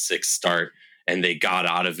 0-6 start, and they got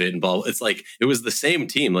out of it and blah. It's like, it was the same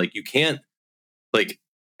team. Like, you can't like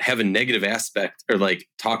have a negative aspect or like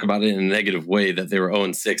talk about it in a negative way that they were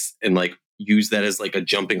 0-6 and like use that as like a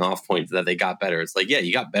jumping off point that they got better. It's like, yeah,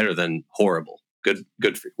 you got better than horrible.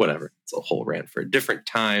 Good for whatever. It's a whole rant for a different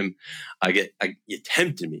time. You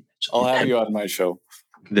tempted me, Mitch. I'll have you on my show.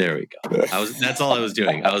 There we go. That's all I was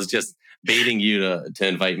doing. I was just baiting you to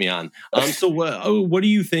invite me on. So what do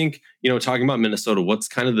you think, talking about Minnesota, what's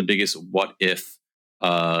kind of the biggest what if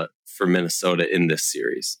for Minnesota in this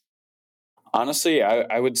series? Honestly,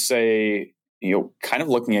 I would say, kind of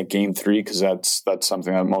looking at game 3, because that's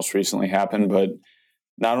something that most recently happened, but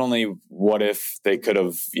not only what if they could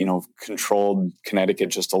have, controlled Connecticut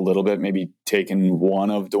just a little bit, maybe taken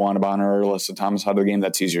one of DeWanna Bonner or Alyssa Thomas out of the game.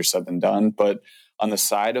 That's easier said than done. But on the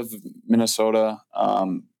side of Minnesota,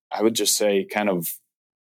 I would just say kind of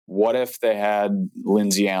what if they had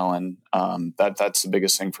Lindsay Allen? That's the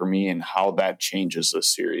biggest thing for me, and how that changes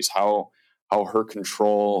this series. How her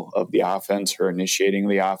control of the offense, her initiating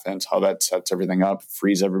the offense, how that sets everything up,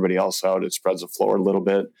 frees everybody else out. It spreads the floor a little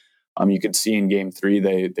bit. You could see in game 3,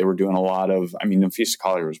 they were doing a lot of, Nafisa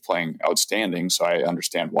Collier was playing outstanding, so I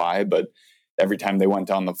understand why, but every time they went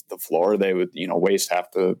down the floor, they would, waste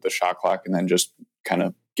half the shot clock and then just kind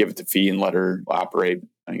of give it to Fee and let her operate,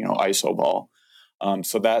 ISO ball.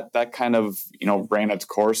 So that kind of, ran its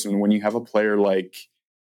course. And when you have a player like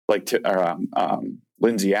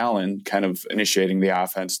Lindsay Allen kind of initiating the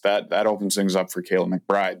offense, that opens things up for Kayla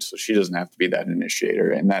McBride. So she doesn't have to be that initiator,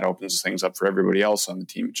 and that opens things up for everybody else on the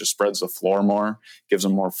team. It just spreads the floor more, gives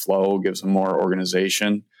them more flow, gives them more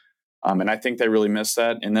organization. And I think they really missed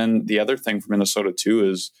that. And then the other thing for Minnesota too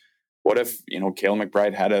is, what if, Kayla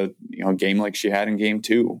McBride had a, game like she had in game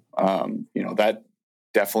 2? That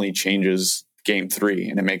definitely changes game 3,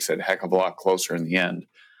 and it makes it a heck of a lot closer in the end.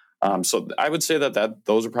 So I would say that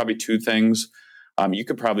those are probably 2 things. You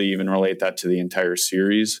could probably even relate that to the entire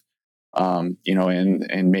series, and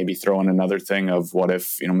maybe throw in another thing of what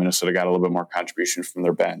if, Minnesota got a little bit more contributions from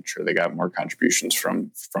their bench, or they got more contributions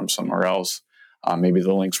from somewhere else. Maybe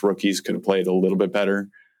the Lynx rookies could have played a little bit better.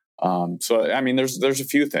 So there's a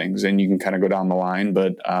few things, and you can kind of go down the line.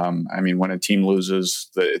 But when a team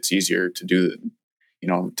loses, it's easier to do,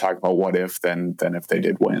 talk about what if than if they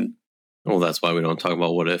did win. Well, that's why we don't talk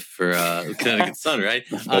about what if for Connecticut Sun, right?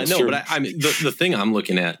 No, true. But the thing I'm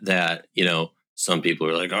looking at that, some people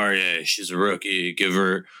are like, oh yeah, she's a rookie, give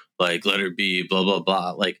her, like, let her be, blah, blah,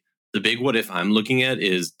 blah. Like, the big what if I'm looking at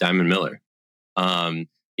is Diamond Miller.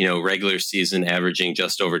 Regular season averaging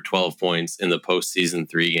just over 12 points, in the postseason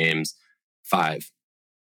 3 games, 5.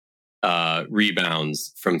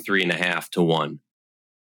 Rebounds from 3.5 to 1.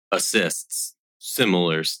 Assists,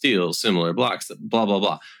 similar. Steals, similar. Blocks, blah, blah,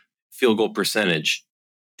 blah. Field goal percentage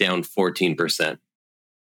down 14%.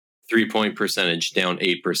 3-point percentage down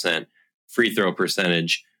 8%. Free throw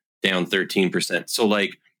percentage down 13%. So,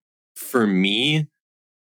 like, for me,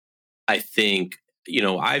 I think,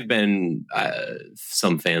 I've been,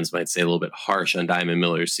 some fans might say, a little bit harsh on Diamond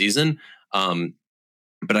Miller's season.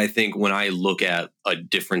 But I think when I look at a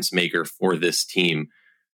difference maker for this team,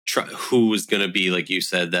 who is going to be, like you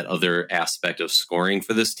said, that other aspect of scoring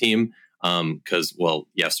for this team? Because,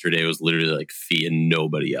 yesterday was literally like Fee and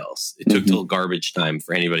nobody else. It took till garbage time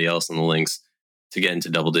for anybody else on the Lynx to get into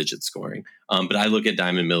double-digit scoring. But I look at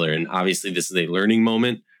Diamond Miller, and obviously this is a learning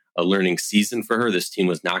moment, a learning season for her. This team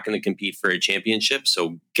was not going to compete for a championship,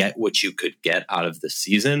 so get what you could get out of the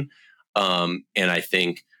season. And I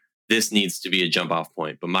think this needs to be a jump-off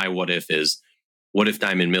point. But my what if is, what if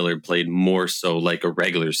Diamond Miller played more so like a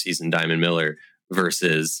regular season Diamond Miller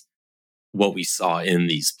versus what we saw in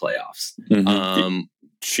these playoffs?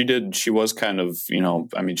 She did. She was kind of, she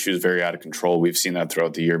was very out of control. We've seen that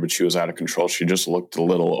throughout the year, but she was out of control. She just looked a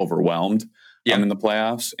little overwhelmed in the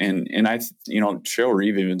playoffs. And I, Cheryl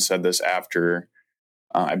Reeve even said this after,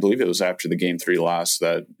 I believe it was after the game 3 loss,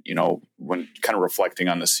 that, when kind of reflecting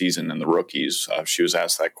on the season and the rookies, she was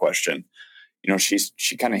asked that question.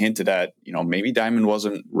 she kind of hinted at, maybe Diamond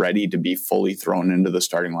wasn't ready to be fully thrown into the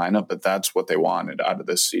starting lineup, but that's what they wanted out of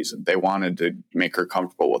this season. They wanted to make her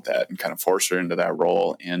comfortable with that and kind of force her into that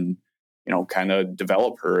role and, kind of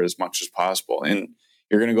develop her as much as possible. And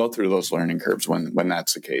you're going to go through those learning curves when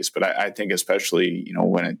that's the case. But I think especially,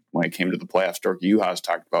 when it came to the playoffs, Dorky Juhas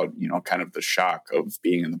talked about, kind of the shock of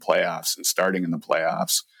being in the playoffs and starting in the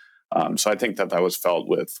playoffs. So I think that was felt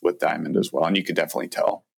with Diamond as well. And you could definitely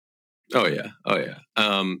tell. Oh yeah.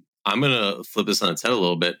 I'm going to flip this on its head a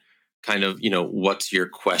little bit. Kind of, what's your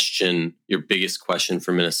question, your biggest question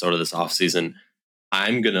for Minnesota this offseason?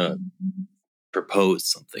 I'm going to propose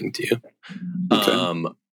something to you. Okay.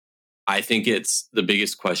 I think it's the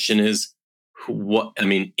biggest question is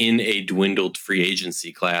in a dwindled free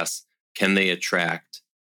agency class, can they attract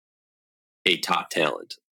a top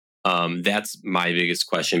talent? That's my biggest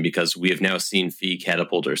question, because we have now seen Fee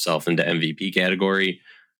catapult herself into MVP category.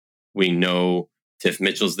 We know Tiff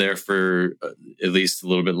Mitchell's there for at least a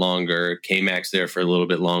little bit longer. K-Mac's there for a little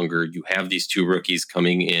bit longer. You have these two rookies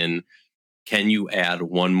coming in. Can you add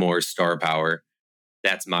one more star power?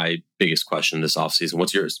 That's my biggest question this offseason.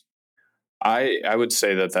 What's yours? I would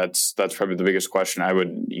say that's probably the biggest question. I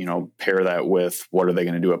would, pair that with what are they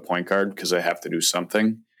going to do at point guard, because they have to do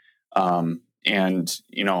something. I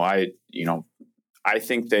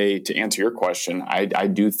think to answer your question, I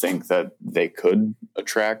do think that they could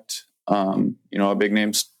attract, a big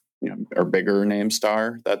name, or bigger name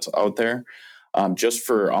star that's out there, just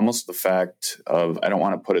for almost the fact of, I don't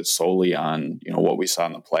want to put it solely on, what we saw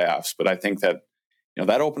in the playoffs, but I think that,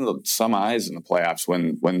 that opened up some eyes in the playoffs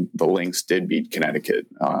when the Lynx did beat Connecticut,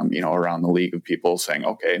 around the league, of people saying,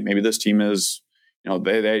 okay, maybe this team is,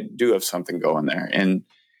 they do have something going there. And,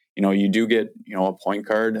 you do get,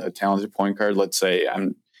 a talented point guard. Let's say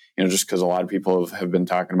just because a lot of people have been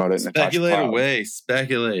talking about it.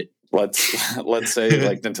 Speculate. Let's say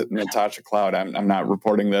like Natasha Cloud. I'm not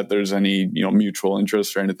reporting that there's any, mutual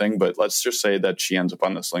interest or anything, but let's just say that she ends up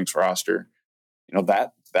on this Lynx roster.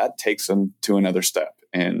 That takes them to another step.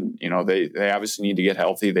 And, they obviously need to get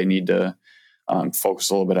healthy. They need to focus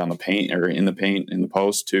a little bit on the paint, or in the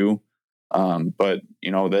post too. But,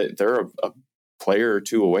 they're a player or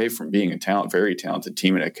two away from being a very talented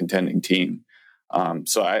team and a contending team.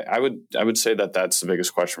 So I would say that that's the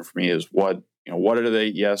biggest question for me is what are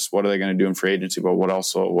they going to do in free agency, but what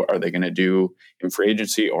also are they going to do in free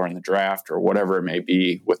agency or in the draft or whatever it may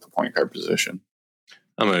be with the point guard position?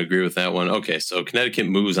 I'm going to agree with that one. Okay, so Connecticut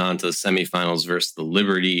moves on to the semifinals versus the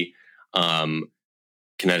Liberty.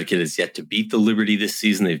 Connecticut has yet to beat the Liberty this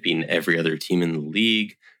season. They've beaten every other team in the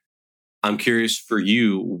league. I'm curious for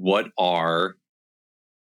you, what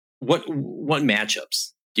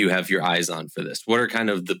matchups do you have your eyes on for this? What are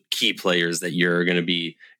kind of the key players that you're going to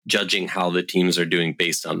be judging how the teams are doing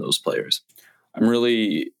based on those players? I'm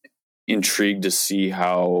really intrigued to see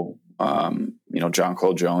how John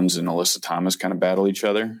Cole Jones and Alyssa Thomas kind of battle each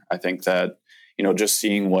other. I think that, just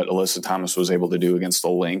seeing what Alyssa Thomas was able to do against the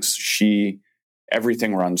Lynx,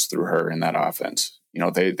 everything runs through her in that offense.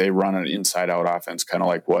 They run an inside out offense, kind of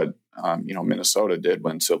like what, Minnesota did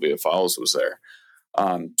when Sylvia Fowles was there.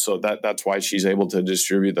 So that's why she's able to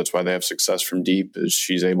distribute. That's why they have success from deep, is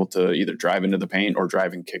she's able to either drive into the paint or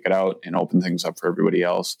drive and kick it out and open things up for everybody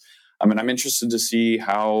else. I mean, I'm interested to see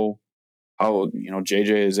how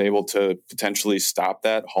JJ is able to potentially stop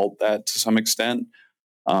that, halt that to some extent.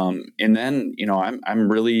 And then,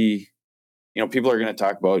 I'm really, people are going to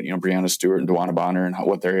talk about, Brianna Stewart and DeWanna Bonner and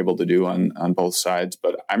what they're able to do on both sides.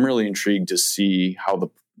 But I'm really intrigued to see how the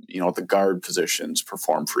guard positions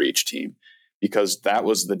perform for each team, because that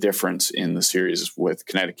was the difference in the series with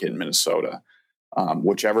Connecticut and Minnesota.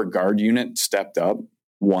 Whichever guard unit stepped up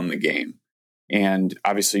won the game. And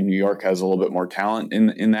obviously New York has a little bit more talent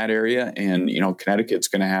in that area. And, Connecticut's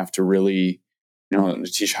going to have to really,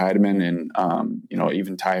 Natisha Heidemann and,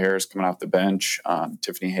 even Ty Harris coming off the bench,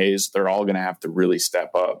 Tiffany Hayes, they're all going to have to really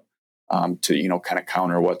step up to, kind of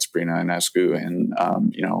counter what Sabrina Ionescu and,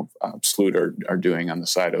 Sloot are doing on the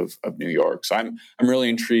side of New York. So I'm really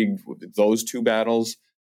intrigued with those two battles.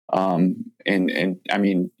 And I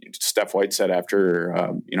mean, Steph White said after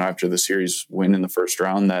the series win in the first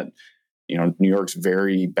round that, New York's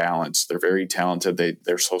very balanced. They're very talented.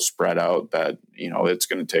 They're so spread out that, it's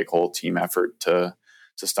going to take whole team effort to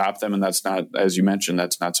stop them. And that's not, as you mentioned,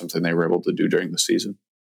 that's not something they were able to do during the season.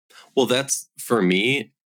 Well, that's, for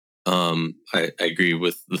me, I agree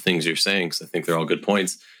with the things you're saying, because I think they're all good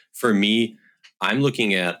points. For me, I'm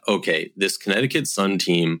looking at, okay, this Connecticut Sun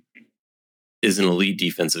team is an elite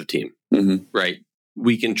defensive team, right?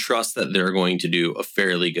 We can trust that they're going to do a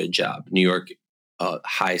fairly good job. New York,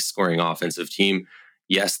 high scoring offensive team.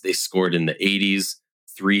 Yes, they scored in the 80s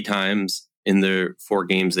 3 times in the 4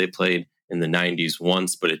 games they played, in the 90s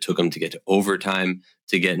once, but it took them to get to overtime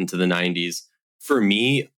to get into the 90s. For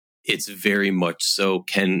me, it's very much so,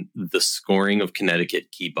 can the scoring of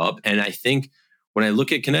Connecticut keep up? And I think when I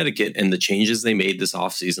look at Connecticut and the changes they made this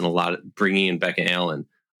offseason, a lot of bringing in Becca Allen,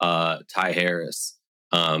 Ty Harris,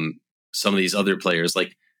 some of these other players,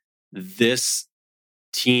 like this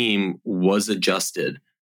team was adjusted,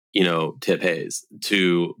 Tip Hayes,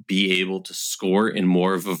 to be able to score in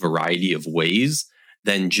more of a variety of ways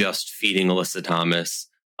than just feeding Alyssa Thomas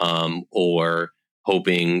or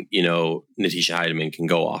hoping, Natisha Heidemann can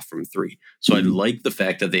go off from 3. So I like the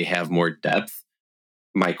fact that they have more depth.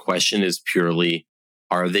 My question is purely,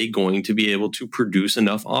 are they going to be able to produce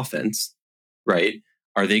enough offense, right?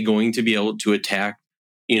 Are they going to be able to attack,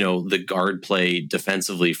 the guard play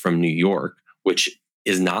defensively from New York, which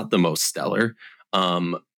is not the most stellar?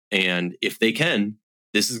 And if they can,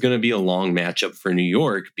 this is going to be a long matchup for New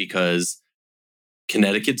York because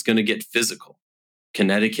Connecticut's going to get physical.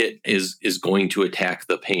 Connecticut is going to attack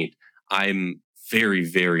the paint. I'm very,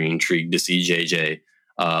 very intrigued to see JJ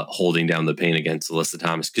holding down the paint against Alyssa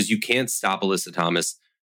Thomas, because you can't stop Alyssa Thomas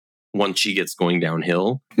once she gets going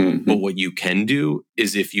downhill. Mm-hmm. But what you can do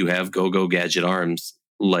is, if you have go-go gadget arms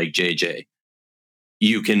like JJ,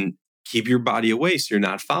 you can keep your body away so you're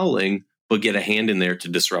not fouling, but get a hand in there to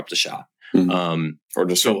disrupt a shot. Mm-hmm. Or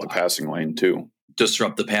disrupt the passing lane too.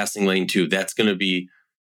 Disrupt the passing lane too. That's going to be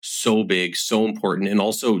so big, so important. And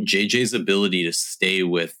also JJ's ability to stay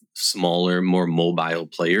with smaller, more mobile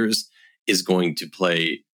players is going to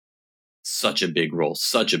play such a big role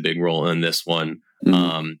in this one.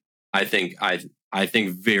 Mm-hmm. I think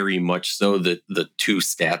very much so that the 2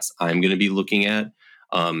 stats I'm going to be looking at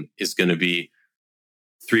is going to be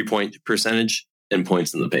 3-point percentage and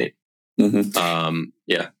points in the paint. Mm-hmm.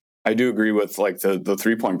 Yeah. I do agree with like the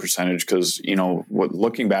 3-point percentage, because,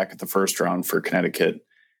 looking back at the first round for Connecticut,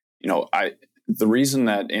 the reason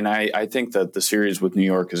that, and I think that the series with New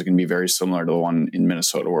York is going to be very similar to the one in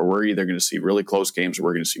Minnesota, where we're either going to see really close games or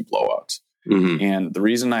we're going to see blowouts. Mm-hmm. And the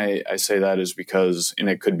reason I say that is because, and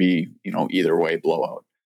it could be, either way blowout.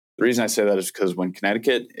 The reason I say that is because when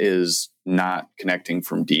Connecticut is not connecting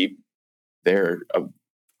from deep, they're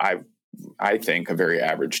I think a very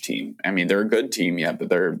average team. I mean, they're a good team, yeah, but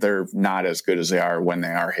they're not as good as they are when they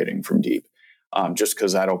are hitting from deep. Just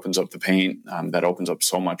because that opens up the paint, that opens up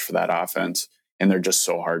so much for that offense, and they're just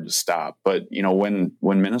so hard to stop. But when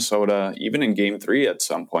Minnesota, even in Game 3 at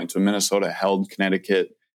some points, when Minnesota held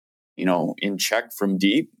Connecticut, in check from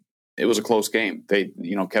deep, it was a close game. They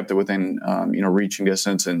kept it within reaching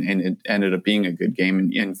distance, and it ended up being a good game.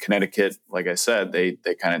 And in Connecticut, like I said, they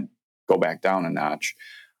kind of go back down a notch.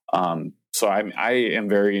 So I am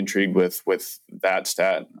very intrigued with that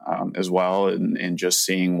stat as well, and just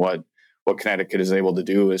seeing what Connecticut is able to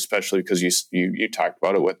do, especially because you talked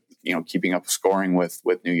about it with keeping up scoring with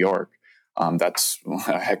New York. That's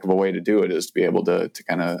a heck of a way to do it, is to be able to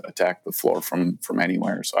kind of attack the floor from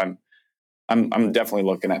anywhere. So I'm definitely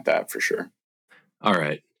looking at that for sure. All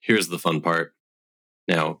right, here's the fun part.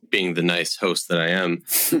 Now, being the nice host that I am,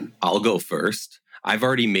 I'll go first. I've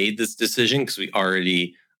already made this decision because we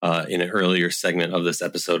already, in an earlier segment of this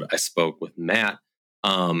episode, I spoke with Matt.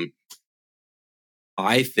 I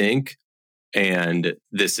think, and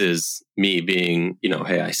this is me being,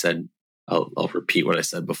 hey, I said, I'll repeat what I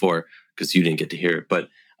said before because you didn't get to hear it, but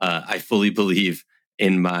I fully believe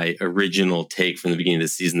in my original take from the beginning of the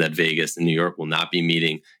season that Vegas and New York will not be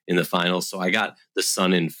meeting in the finals. So I got the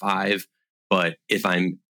Sun in 5, but if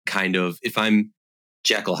I'm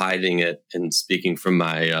Jekyll hiding it and speaking from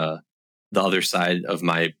my the other side of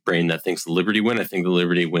my brain that thinks the Liberty win, I think the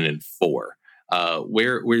Liberty win in 4.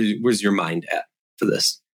 Where's your mind at for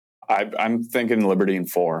this? I'm thinking Liberty in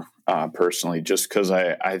 4, personally, just because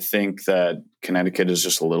I think that Connecticut is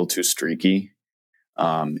just a little too streaky.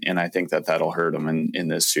 And I think that'll hurt them in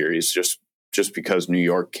this series, just because New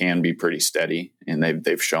York can be pretty steady, and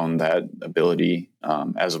they've shown that ability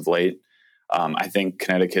as of late. I think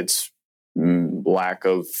Connecticut's lack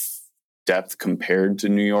of depth compared to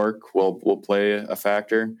New York will play a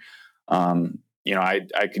factor. I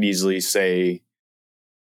could easily say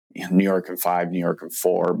New York in 5, New York in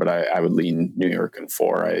 4, but I would lean New York in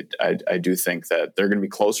 4. I do think that they're going to be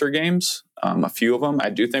closer games, a few of them. I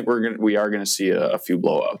do think we are going to see a few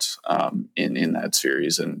blowouts in that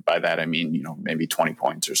series, and by that I mean maybe 20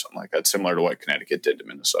 points or something like that, similar to what Connecticut did to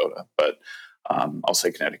Minnesota. But I'll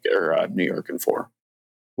say Connecticut or New York in 4.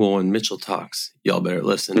 Well, when Mitchell talks, y'all better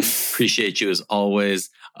listen. Appreciate you as always.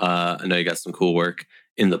 I know you got some cool work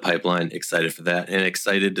in the pipeline. Excited for that, and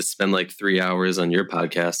excited to spend like 3 hours on your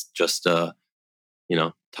podcast just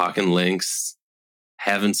talking Lynx,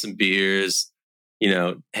 having some beers,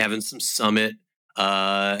 having some Summit,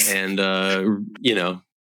 and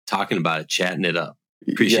talking about it, chatting it up.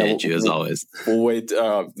 Appreciate you as always. We'll wait.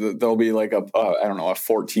 There'll be like a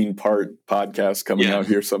 14-part podcast coming out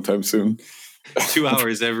here sometime soon. 2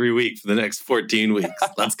 hours every week for the next 14 weeks.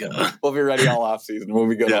 Let's go. We'll be ready all off season. We'll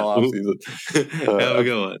be good all off season. Have a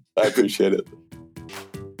good one. I appreciate it.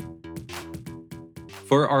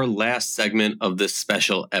 For our last segment of this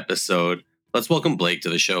special episode, let's welcome Blake to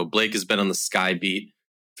the show. Blake has been on the Sky beat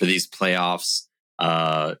for these playoffs.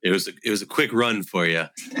 It was a quick run for you,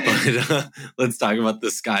 but let's talk about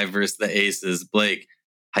the Sky versus the Aces. Blake,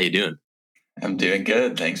 how you doing? I'm doing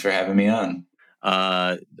good. Thanks for having me on.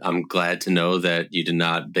 I'm glad to know that you did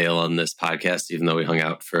not bail on this podcast, even though we hung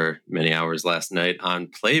out for many hours last night on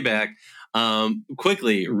playback.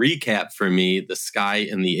 Quickly recap for me the Sky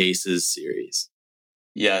and the Aces series.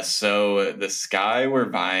 Yes, so the Sky were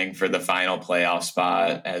vying for the final playoff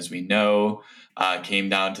spot, as we know. Came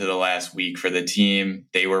down to the last week for the team.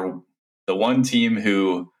 They were the one team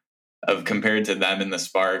who, compared to them and the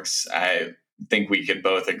Sparks, I think we could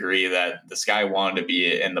both agree that the Sky wanted to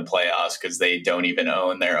be in the playoffs because they don't even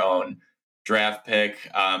own their own draft pick.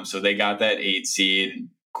 So they got that 8 seed.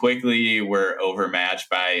 Quickly were overmatched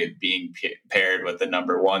by being paired with the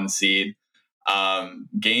number 1 seed.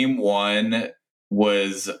 Game 1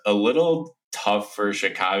 was a little tough for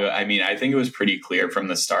Chicago. I mean, I think it was pretty clear from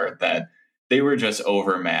the start that they were just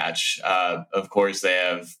overmatched. Of course, they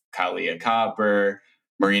have Kalia Copper,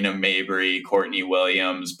 Marina Mabry, Courtney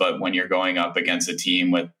Williams, but when you're going up against a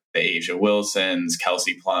team with the Asia Wilsons,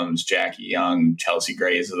 Kelsey Plums, Jackie Young, Chelsea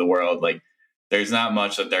Grays of the world, like there's not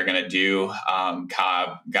much that they're going to do.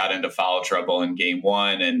 Cobb got into foul trouble in game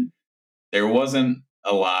 1, and there wasn't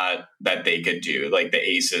a lot that they could do. Like the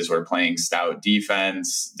Aces were playing stout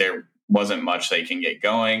defense. There wasn't much they can get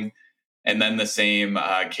going. And then the same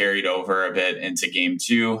carried over a bit into game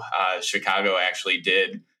 2. Chicago actually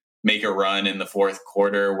did make a run in the fourth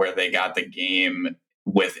quarter where they got the game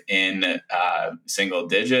within single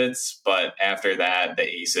digits. But after that, the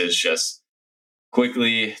Aces just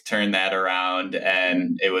quickly turned that around,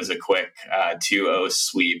 and it was a quick 2-0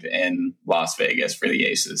 sweep in Las Vegas for the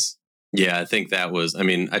Aces. Yeah, I think that was,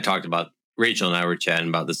 I talked about, Rachel and I were chatting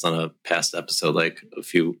about this on a past episode, like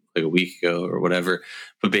a week ago or whatever.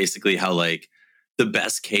 But basically how like the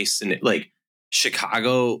best case, like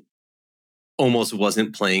Chicago almost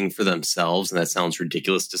wasn't playing for themselves. And that sounds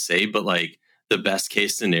ridiculous to say, but like the best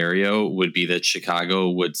case scenario would be that Chicago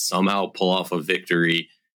would somehow pull off a victory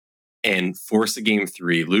and force a game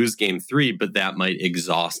 3, lose game 3, but that might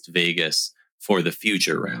exhaust Vegas for the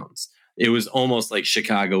future rounds. It was almost like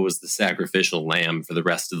Chicago was the sacrificial lamb for the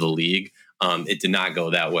rest of the league. It did not go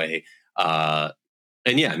that way. And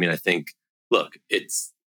yeah, I think, look,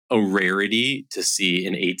 it's a rarity to see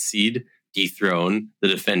an 8 seed dethrone the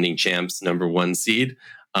defending champs number 1 seed.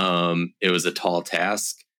 It was a tall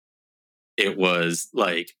task. It was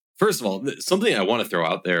like, first of all, something I want to throw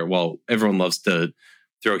out there, while everyone loves to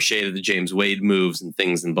throw shade at the James Wade moves and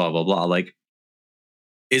things and blah, blah, blah. Like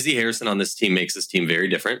Izzy Harrison on this team makes this team very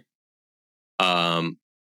different.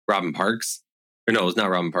 Robin Parks, or no, it's not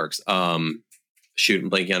Robin Parks. Shoot, I'm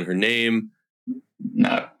blanking on her name.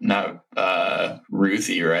 Not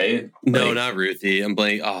Ruthie, right? No, not Ruthie. I'm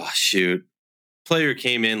blanking. Oh, shoot. Player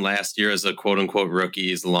came in last year as a quote unquote rookie.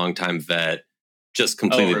 He's a longtime vet. Just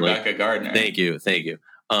completely. Rebecca Gardner. Thank you.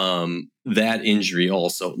 That injury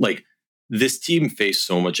also, like this team faced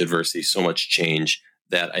so much adversity, so much change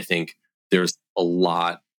that I think there's a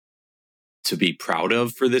lot to be proud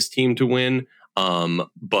of for this team to win.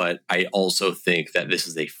 But I also think that this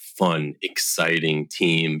is a fun, exciting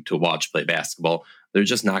team to watch play basketball. They're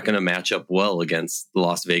just not going to match up well against the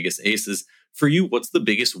Las Vegas Aces. For you, what's the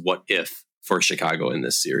biggest what if for Chicago in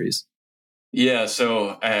this series? Yeah,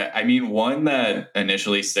 so one that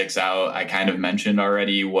initially sticks out, I kind of mentioned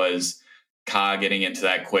already, was Ka getting into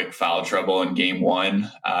that quick foul trouble in game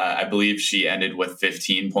 1. I believe she ended with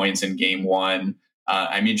 15 points in game 1.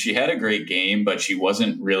 She had a great game, but she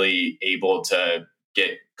wasn't really able to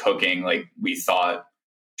get cooking like we thought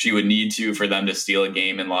she would need to for them to steal a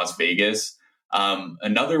game in Las Vegas.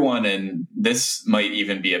 Another one, and this might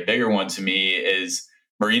even be a bigger one to me, is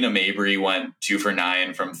Marina Mabry went 2 for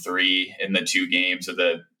 9 from 3 in the 2 games of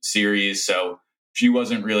the series. So she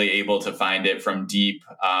wasn't really able to find it from deep.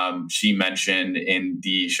 She mentioned in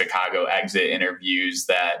the Chicago exit interviews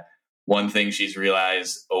that one thing she's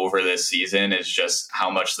realized over this season is just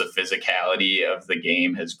how much the physicality of the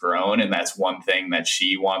game has grown. And that's one thing that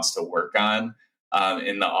she wants to work on.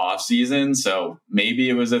 in the off season. So maybe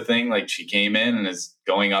it was a thing like she came in and is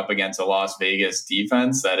going up against a Las Vegas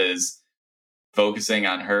defense that is focusing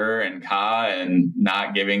on her and Ka and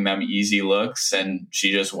not giving them easy looks. And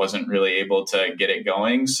she just wasn't really able to get it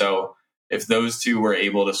going. So if those two were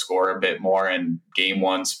able to score a bit more in game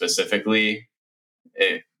one specifically,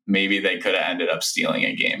 maybe they could have ended up stealing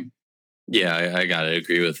a game. Yeah, I got to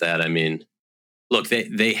agree with that. I mean, look,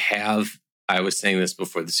 they have, I was saying this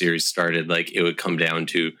before the series started, like it would come down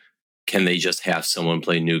to, can they just have someone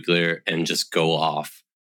play nuclear and just go off?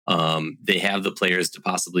 They have the players to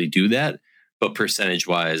possibly do that, but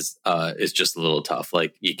percentage-wise, it's just a little tough.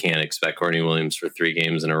 Like, you can't expect Courtney Williams for 3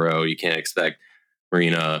 games in a row. You can't expect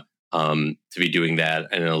Marina to be doing that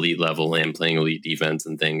at an elite level and playing elite defense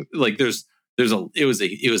and things. Like, it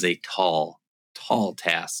was a tall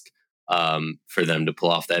task for them to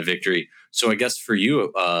pull off that victory. So I guess for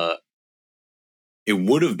you, it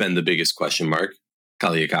would have been the biggest question mark.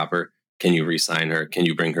 Kalia Copper, can you re-sign her? Can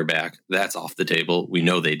you bring her back? That's off the table. We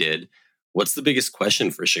know they did. What's the biggest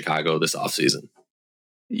question for Chicago this offseason?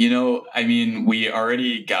 I mean, we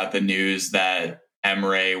already got the news that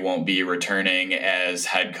Emre won't be returning as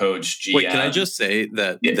head coach, GM. Wait, can I just say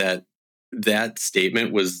that that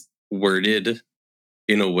statement was worded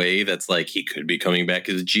in a way that's like he could be coming back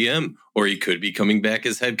as GM or he could be coming back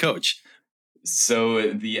as head coach?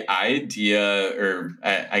 So the idea, or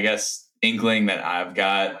I guess inkling that I've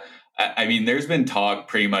got, I mean, there's been talk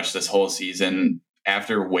pretty much this whole season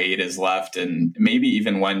after Wade has left, and maybe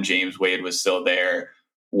even when James Wade was still there,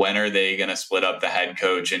 when are they going to split up the head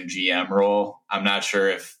coach and GM role? I'm not sure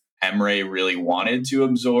if Emre really wanted to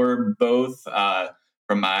absorb both.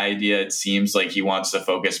 From my idea, it seems like he wants to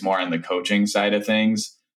focus more on the coaching side of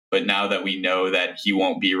things. But now that we know that he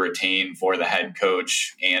won't be retained for the head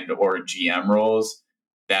coach and or GM roles,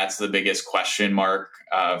 that's the biggest question mark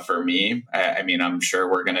for me. I mean, I'm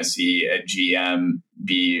sure we're going to see a GM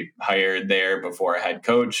be hired there before a head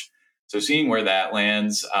coach. So seeing where that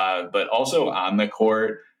lands, but also on the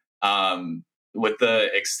court, with the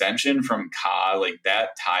extension from Ka, like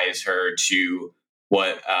that ties her to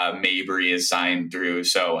what Mabry is signed through.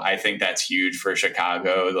 So I think that's huge for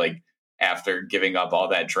Chicago. Like, after giving up all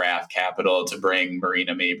that draft capital to bring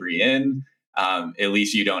Marina Mabry in, at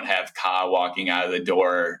least you don't have Ka walking out of the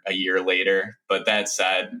door a year later. But that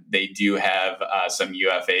said, they do have some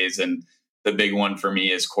UFAs, and the big one for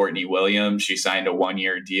me is Courtney Williams. She signed a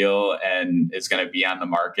 1-year deal and is going to be on the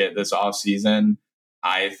market this offseason.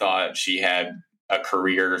 I thought she had a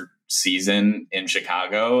career season in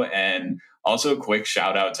Chicago, and also, quick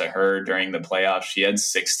shout out to her during the playoffs. She had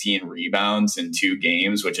 16 rebounds in 2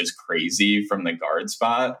 games, which is crazy from the guard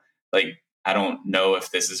spot. Like, I don't know if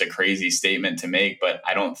this is a crazy statement to make, but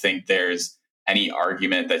I don't think there's any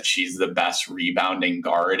argument that she's the best rebounding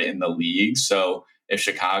guard in the league. So if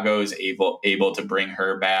Chicago is able to bring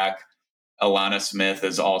her back, Alana Smith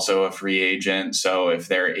is also a free agent. So if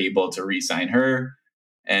they're able to re-sign her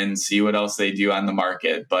and see what else they do on the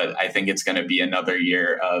market, but I think it's going to be another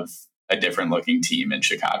year of a different looking team in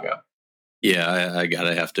Chicago. Yeah, I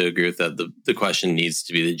gotta have to agree with that. The question needs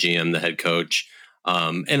to be the GM, the head coach.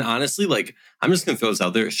 And honestly, like, I'm just gonna throw this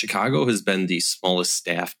out there. Chicago has been the smallest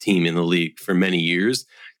staff team in the league for many years.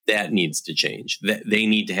 That needs to change. They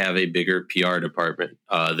need to have a bigger PR department.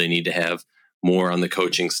 They need to have more on the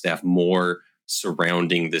coaching staff, more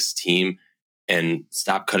surrounding this team, and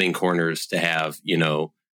stop cutting corners to have,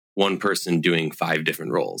 one person doing 5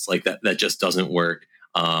 different roles. Like that just doesn't work.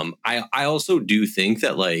 I also do think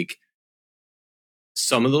that, like,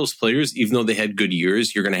 some of those players, even though they had good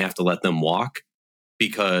years, you're going to have to let them walk,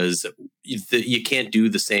 because you can't do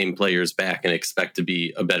the same players back and expect to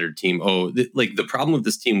be a better team. The problem with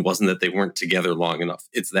this team wasn't that they weren't together long enough.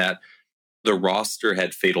 It's that the roster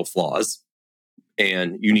had fatal flaws,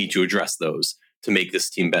 and you need to address those to make this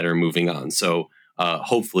team better moving on. So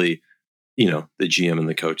hopefully, the GM and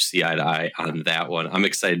the coach see eye to eye on that one. I'm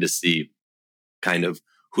excited to see kind of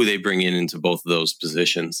who they bring into both of those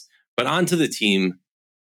positions. But on to the teams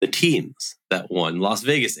that won. Las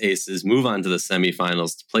Vegas Aces move on to the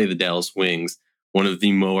semifinals to play the Dallas Wings, one of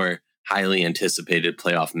the more highly anticipated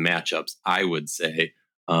playoff matchups, I would say.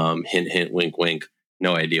 Hint, hint, wink, wink.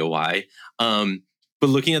 No idea why. But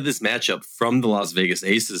looking at this matchup from the Las Vegas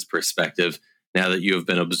Aces perspective, now that you have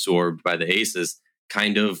been absorbed by the Aces,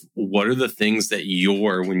 kind of what are the things that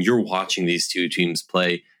when you're watching these two teams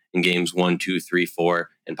play in games 1, 2, 3, 4,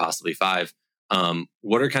 and possibly 5,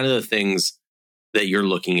 what are kind of the things that you're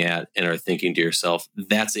looking at and are thinking to yourself,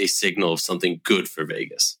 that's a signal of something good for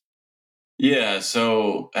Vegas? Yeah,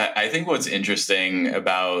 so I think what's interesting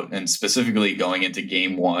about, and specifically going into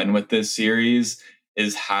game 1 with this series,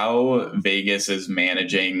 is how Vegas is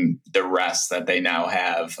managing the rest that they now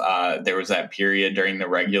have. There was that period during the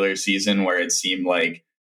regular season where it seemed like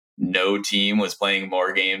no team was playing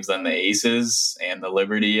more games than the Aces and the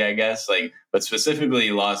Liberty, I guess. But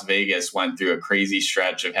specifically, Las Vegas went through a crazy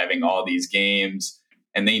stretch of having all these games,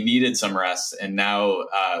 and they needed some rest. And now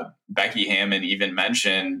Becky Hammon even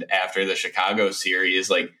mentioned after the Chicago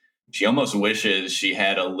series, she almost wishes she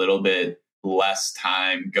had a little bit less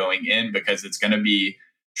time going in because it's going to be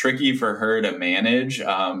tricky for her to manage.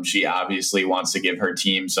 She obviously wants to give her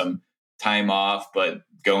team some time off, but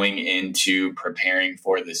going into preparing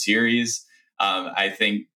for the series, I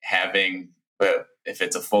think having, if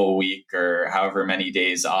it's a full week or however many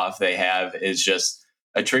days off they have, is just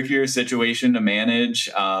a trickier situation to manage.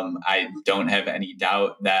 I don't have any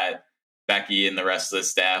doubt that Becky and the rest of the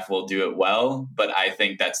staff will do it well, but I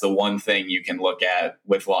think that's the one thing you can look at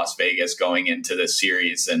with Las Vegas going into the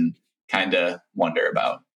series and kind of wonder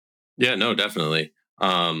about. Yeah, no, definitely.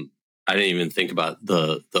 I didn't even think about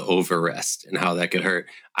the over rest and how that could hurt.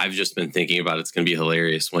 I've just been thinking about it's going to be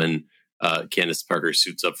hilarious when Candace Parker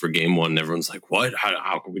suits up for game one and everyone's like, what?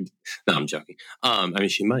 How can we? No, I'm joking. I mean,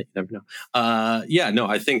 she might, you never know. Yeah, no,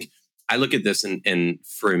 I think I look at this and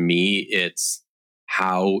for me, it's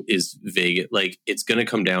how is Vegas, it's going to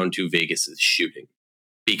come down to Vegas's shooting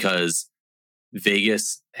because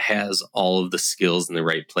Vegas has all of the skills in the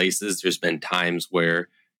right places. There's been times where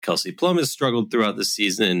Kelsey Plum has struggled throughout the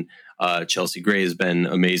season. Chelsea Gray has been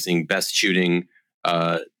amazing, best shooting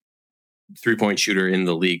three-point shooter in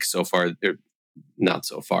the league so far. Not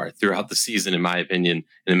so far throughout the season, in my opinion,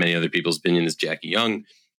 and in many other people's opinion, is Jackie Young.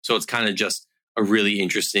 So it's kind of just a really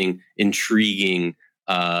interesting, intriguing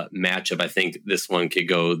matchup. I think this one could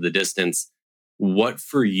go the distance. What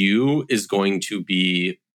for you is going to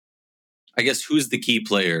be, I guess, who's the key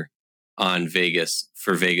player on Vegas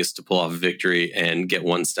for Vegas to pull off a victory and get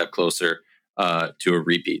one step closer to a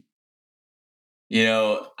repeat?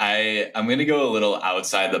 I'm going to go a little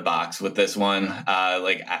outside the box with this one.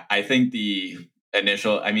 I think the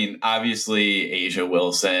initial, obviously Asia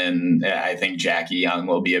Wilson, I think Jackie Young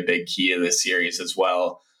will be a big key of this series as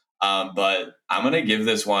well. But I'm going to give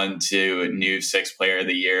this one to new sixth player of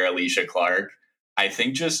the year, Alicia Clark. I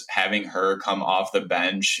think just having her come off the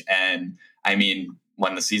bench, and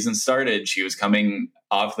when the season started, she was coming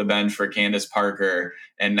off the bench for Candace Parker,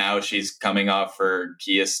 and now she's coming off for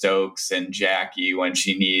Kia Stokes and Jackie when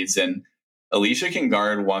she needs. And Alicia can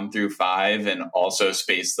guard 1 through 5 and also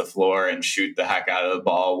space the floor and shoot the heck out of the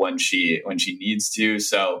ball when she needs to.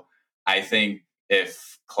 So I think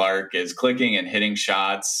if Clark is clicking and hitting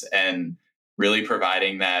shots and really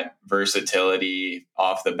providing that versatility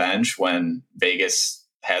off the bench when Vegas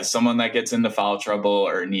has someone that gets into foul trouble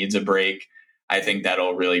or needs a break, I think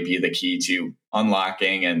that'll really be the key to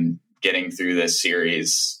unlocking and getting through this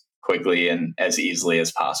series quickly and as easily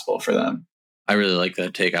as possible for them. I really like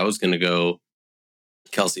that take. I was going to go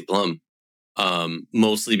Kelsey Plum,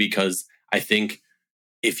 mostly because I think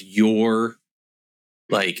if you're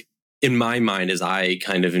in my mind, as I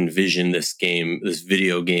kind of envision this game, this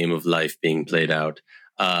video game of life being played out,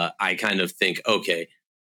 I kind of think, okay,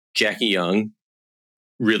 Jackie Young,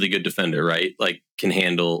 really good defender, right? Can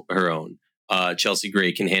handle her own. Chelsea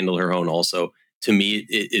Gray can handle her own also. To me,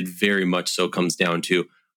 it very much so comes down to,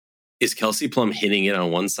 is Kelsey Plum hitting it on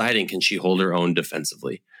one side and can she hold her own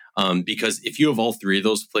defensively? Because if you have all three of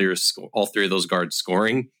those players, all three of those guards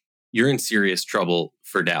scoring, you're in serious trouble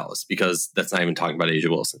for Dallas, because that's not even talking about Asia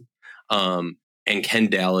Wilson. And can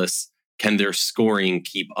their scoring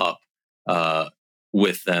keep up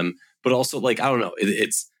with them? But also, I don't know,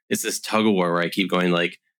 it's this tug of war where I keep going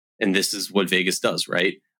and this is what Vegas does,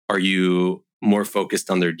 right? Are you more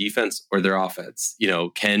focused on their defense or their offense?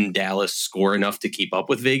 Can Dallas score enough to keep up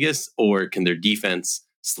with Vegas, or can their defense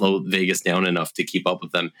slow Vegas down enough to keep up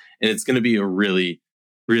with them? And it's going to be a really,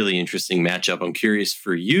 really interesting matchup. I'm curious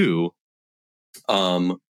for you,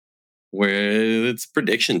 where it's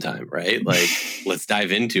prediction time, right? Let's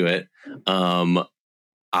dive into it.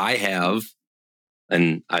 I have,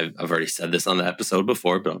 and I've already said this on the episode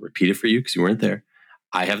before, but I'll repeat it for you because you weren't there.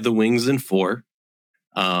 I have the Wings in 4.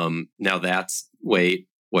 Now that's wait,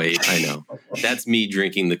 I know that's me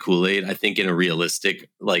drinking the Kool-Aid. I think in a realistic,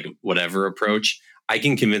 whatever approach, I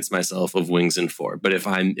can convince myself of Wings in 4. But if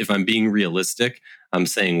I'm being realistic, I'm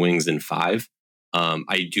saying Wings in 5.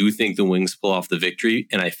 I do think the Wings pull off the victory,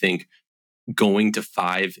 and I think going to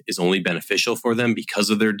 5 is only beneficial for them because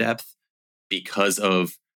of their depth, because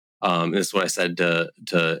of this is what I said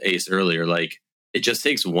to Ace earlier. It just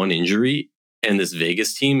takes one injury, and this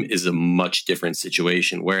Vegas team is a much different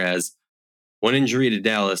situation. Whereas one injury to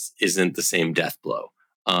Dallas isn't the same death blow.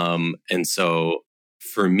 And so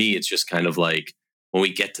for me, it's just kind of like when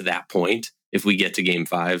we get to that point, if we get to game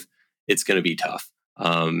 5, it's going to be tough.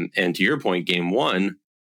 And to your point, game 1,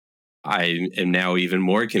 I am now even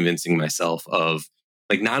more convincing myself of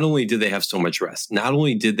like, not only did they have so much rest, not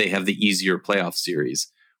only did they have the easier playoff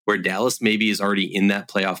series where Dallas maybe is already in that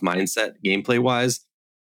playoff mindset gameplay wise,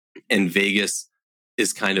 and Vegas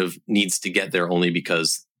is kind of needs to get there only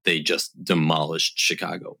because they just demolished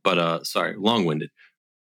Chicago. But sorry, long-winded.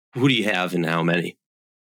 Who do you have and how many?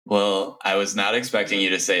 Well, I was not expecting you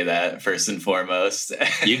to say that, first and foremost.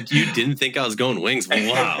 You didn't think I was going Wings?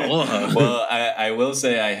 Wow. Well, I will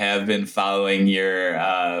say I have been following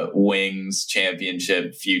your Wings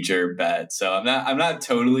championship future bet. So I'm not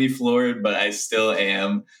totally floored, but I still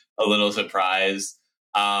am a little surprised.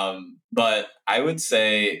 But I would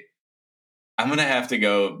say I'm going to have to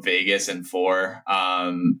go Vegas in 4.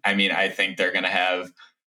 I mean, I think they're going to have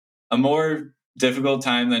a more difficult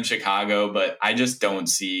time than Chicago, but I just don't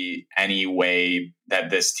see any way that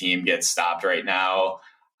this team gets stopped right now.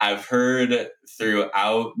 I've heard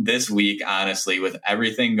throughout this week, honestly, with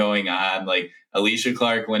everything going on, like Alicia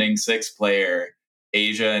Clark winning 6th player,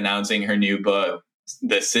 Asia announcing her new book,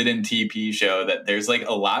 the Sid and TP show, that there's like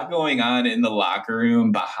a lot going on in the locker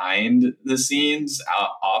room behind the scenes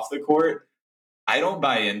off the court. I don't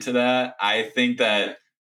buy into that. I think that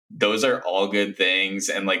those are all good things.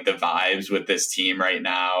 And like the vibes with this team right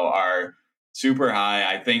now are super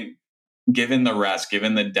high. I think given the rest,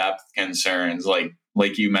 given the depth concerns, like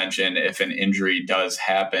you mentioned, if an injury does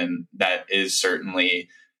happen, that is certainly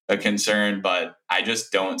a concern, but I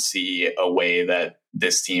just don't see a way that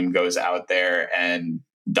this team goes out there and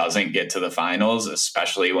doesn't get to the finals,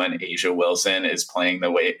 especially when Asia Wilson is playing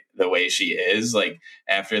the way she is. Like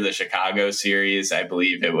after the Chicago series, I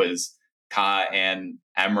believe it was Ka and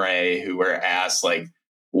Emre who were asked like,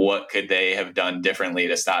 what could they have done differently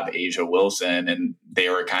to stop Asia Wilson? And they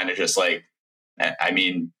were kind of just like, I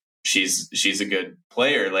mean, she's a good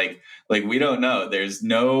player. Like we don't know.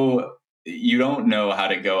 You don't know how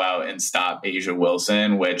to go out and stop Asia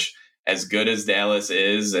Wilson, which as good as Dallas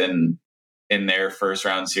is and in their first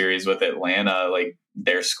round series with Atlanta, like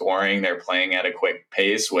they're scoring, they're playing at a quick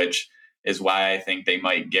pace, which is why I think they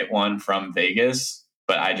might get one from Vegas.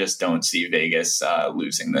 But I just don't see Vegas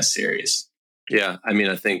losing this series. Yeah, I mean,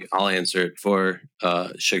 I think I'll answer it for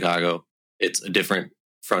Chicago. It's a different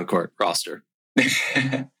front court roster.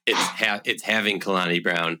 It's having Kalani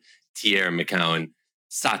Brown, Tierra McCowan,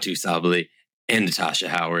 Satu Sabali, and Natasha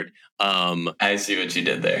Howard. I see what you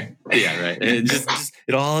did there. Yeah, right. It just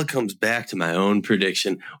it all comes back to my own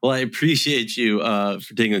prediction. Well, I appreciate you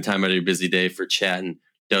for taking the time out of your busy day for chatting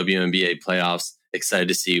WNBA playoffs. Excited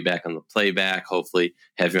to see you back on the playback. Hopefully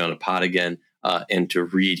have you on a pod again and to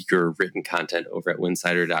read your written content over at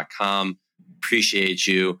Winsidr.com. Appreciate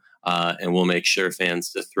you. And we'll make sure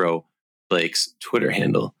fans to throw Blake's Twitter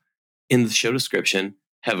handle in the show description.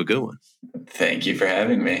 Have a good one. Thank you for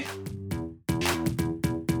having me.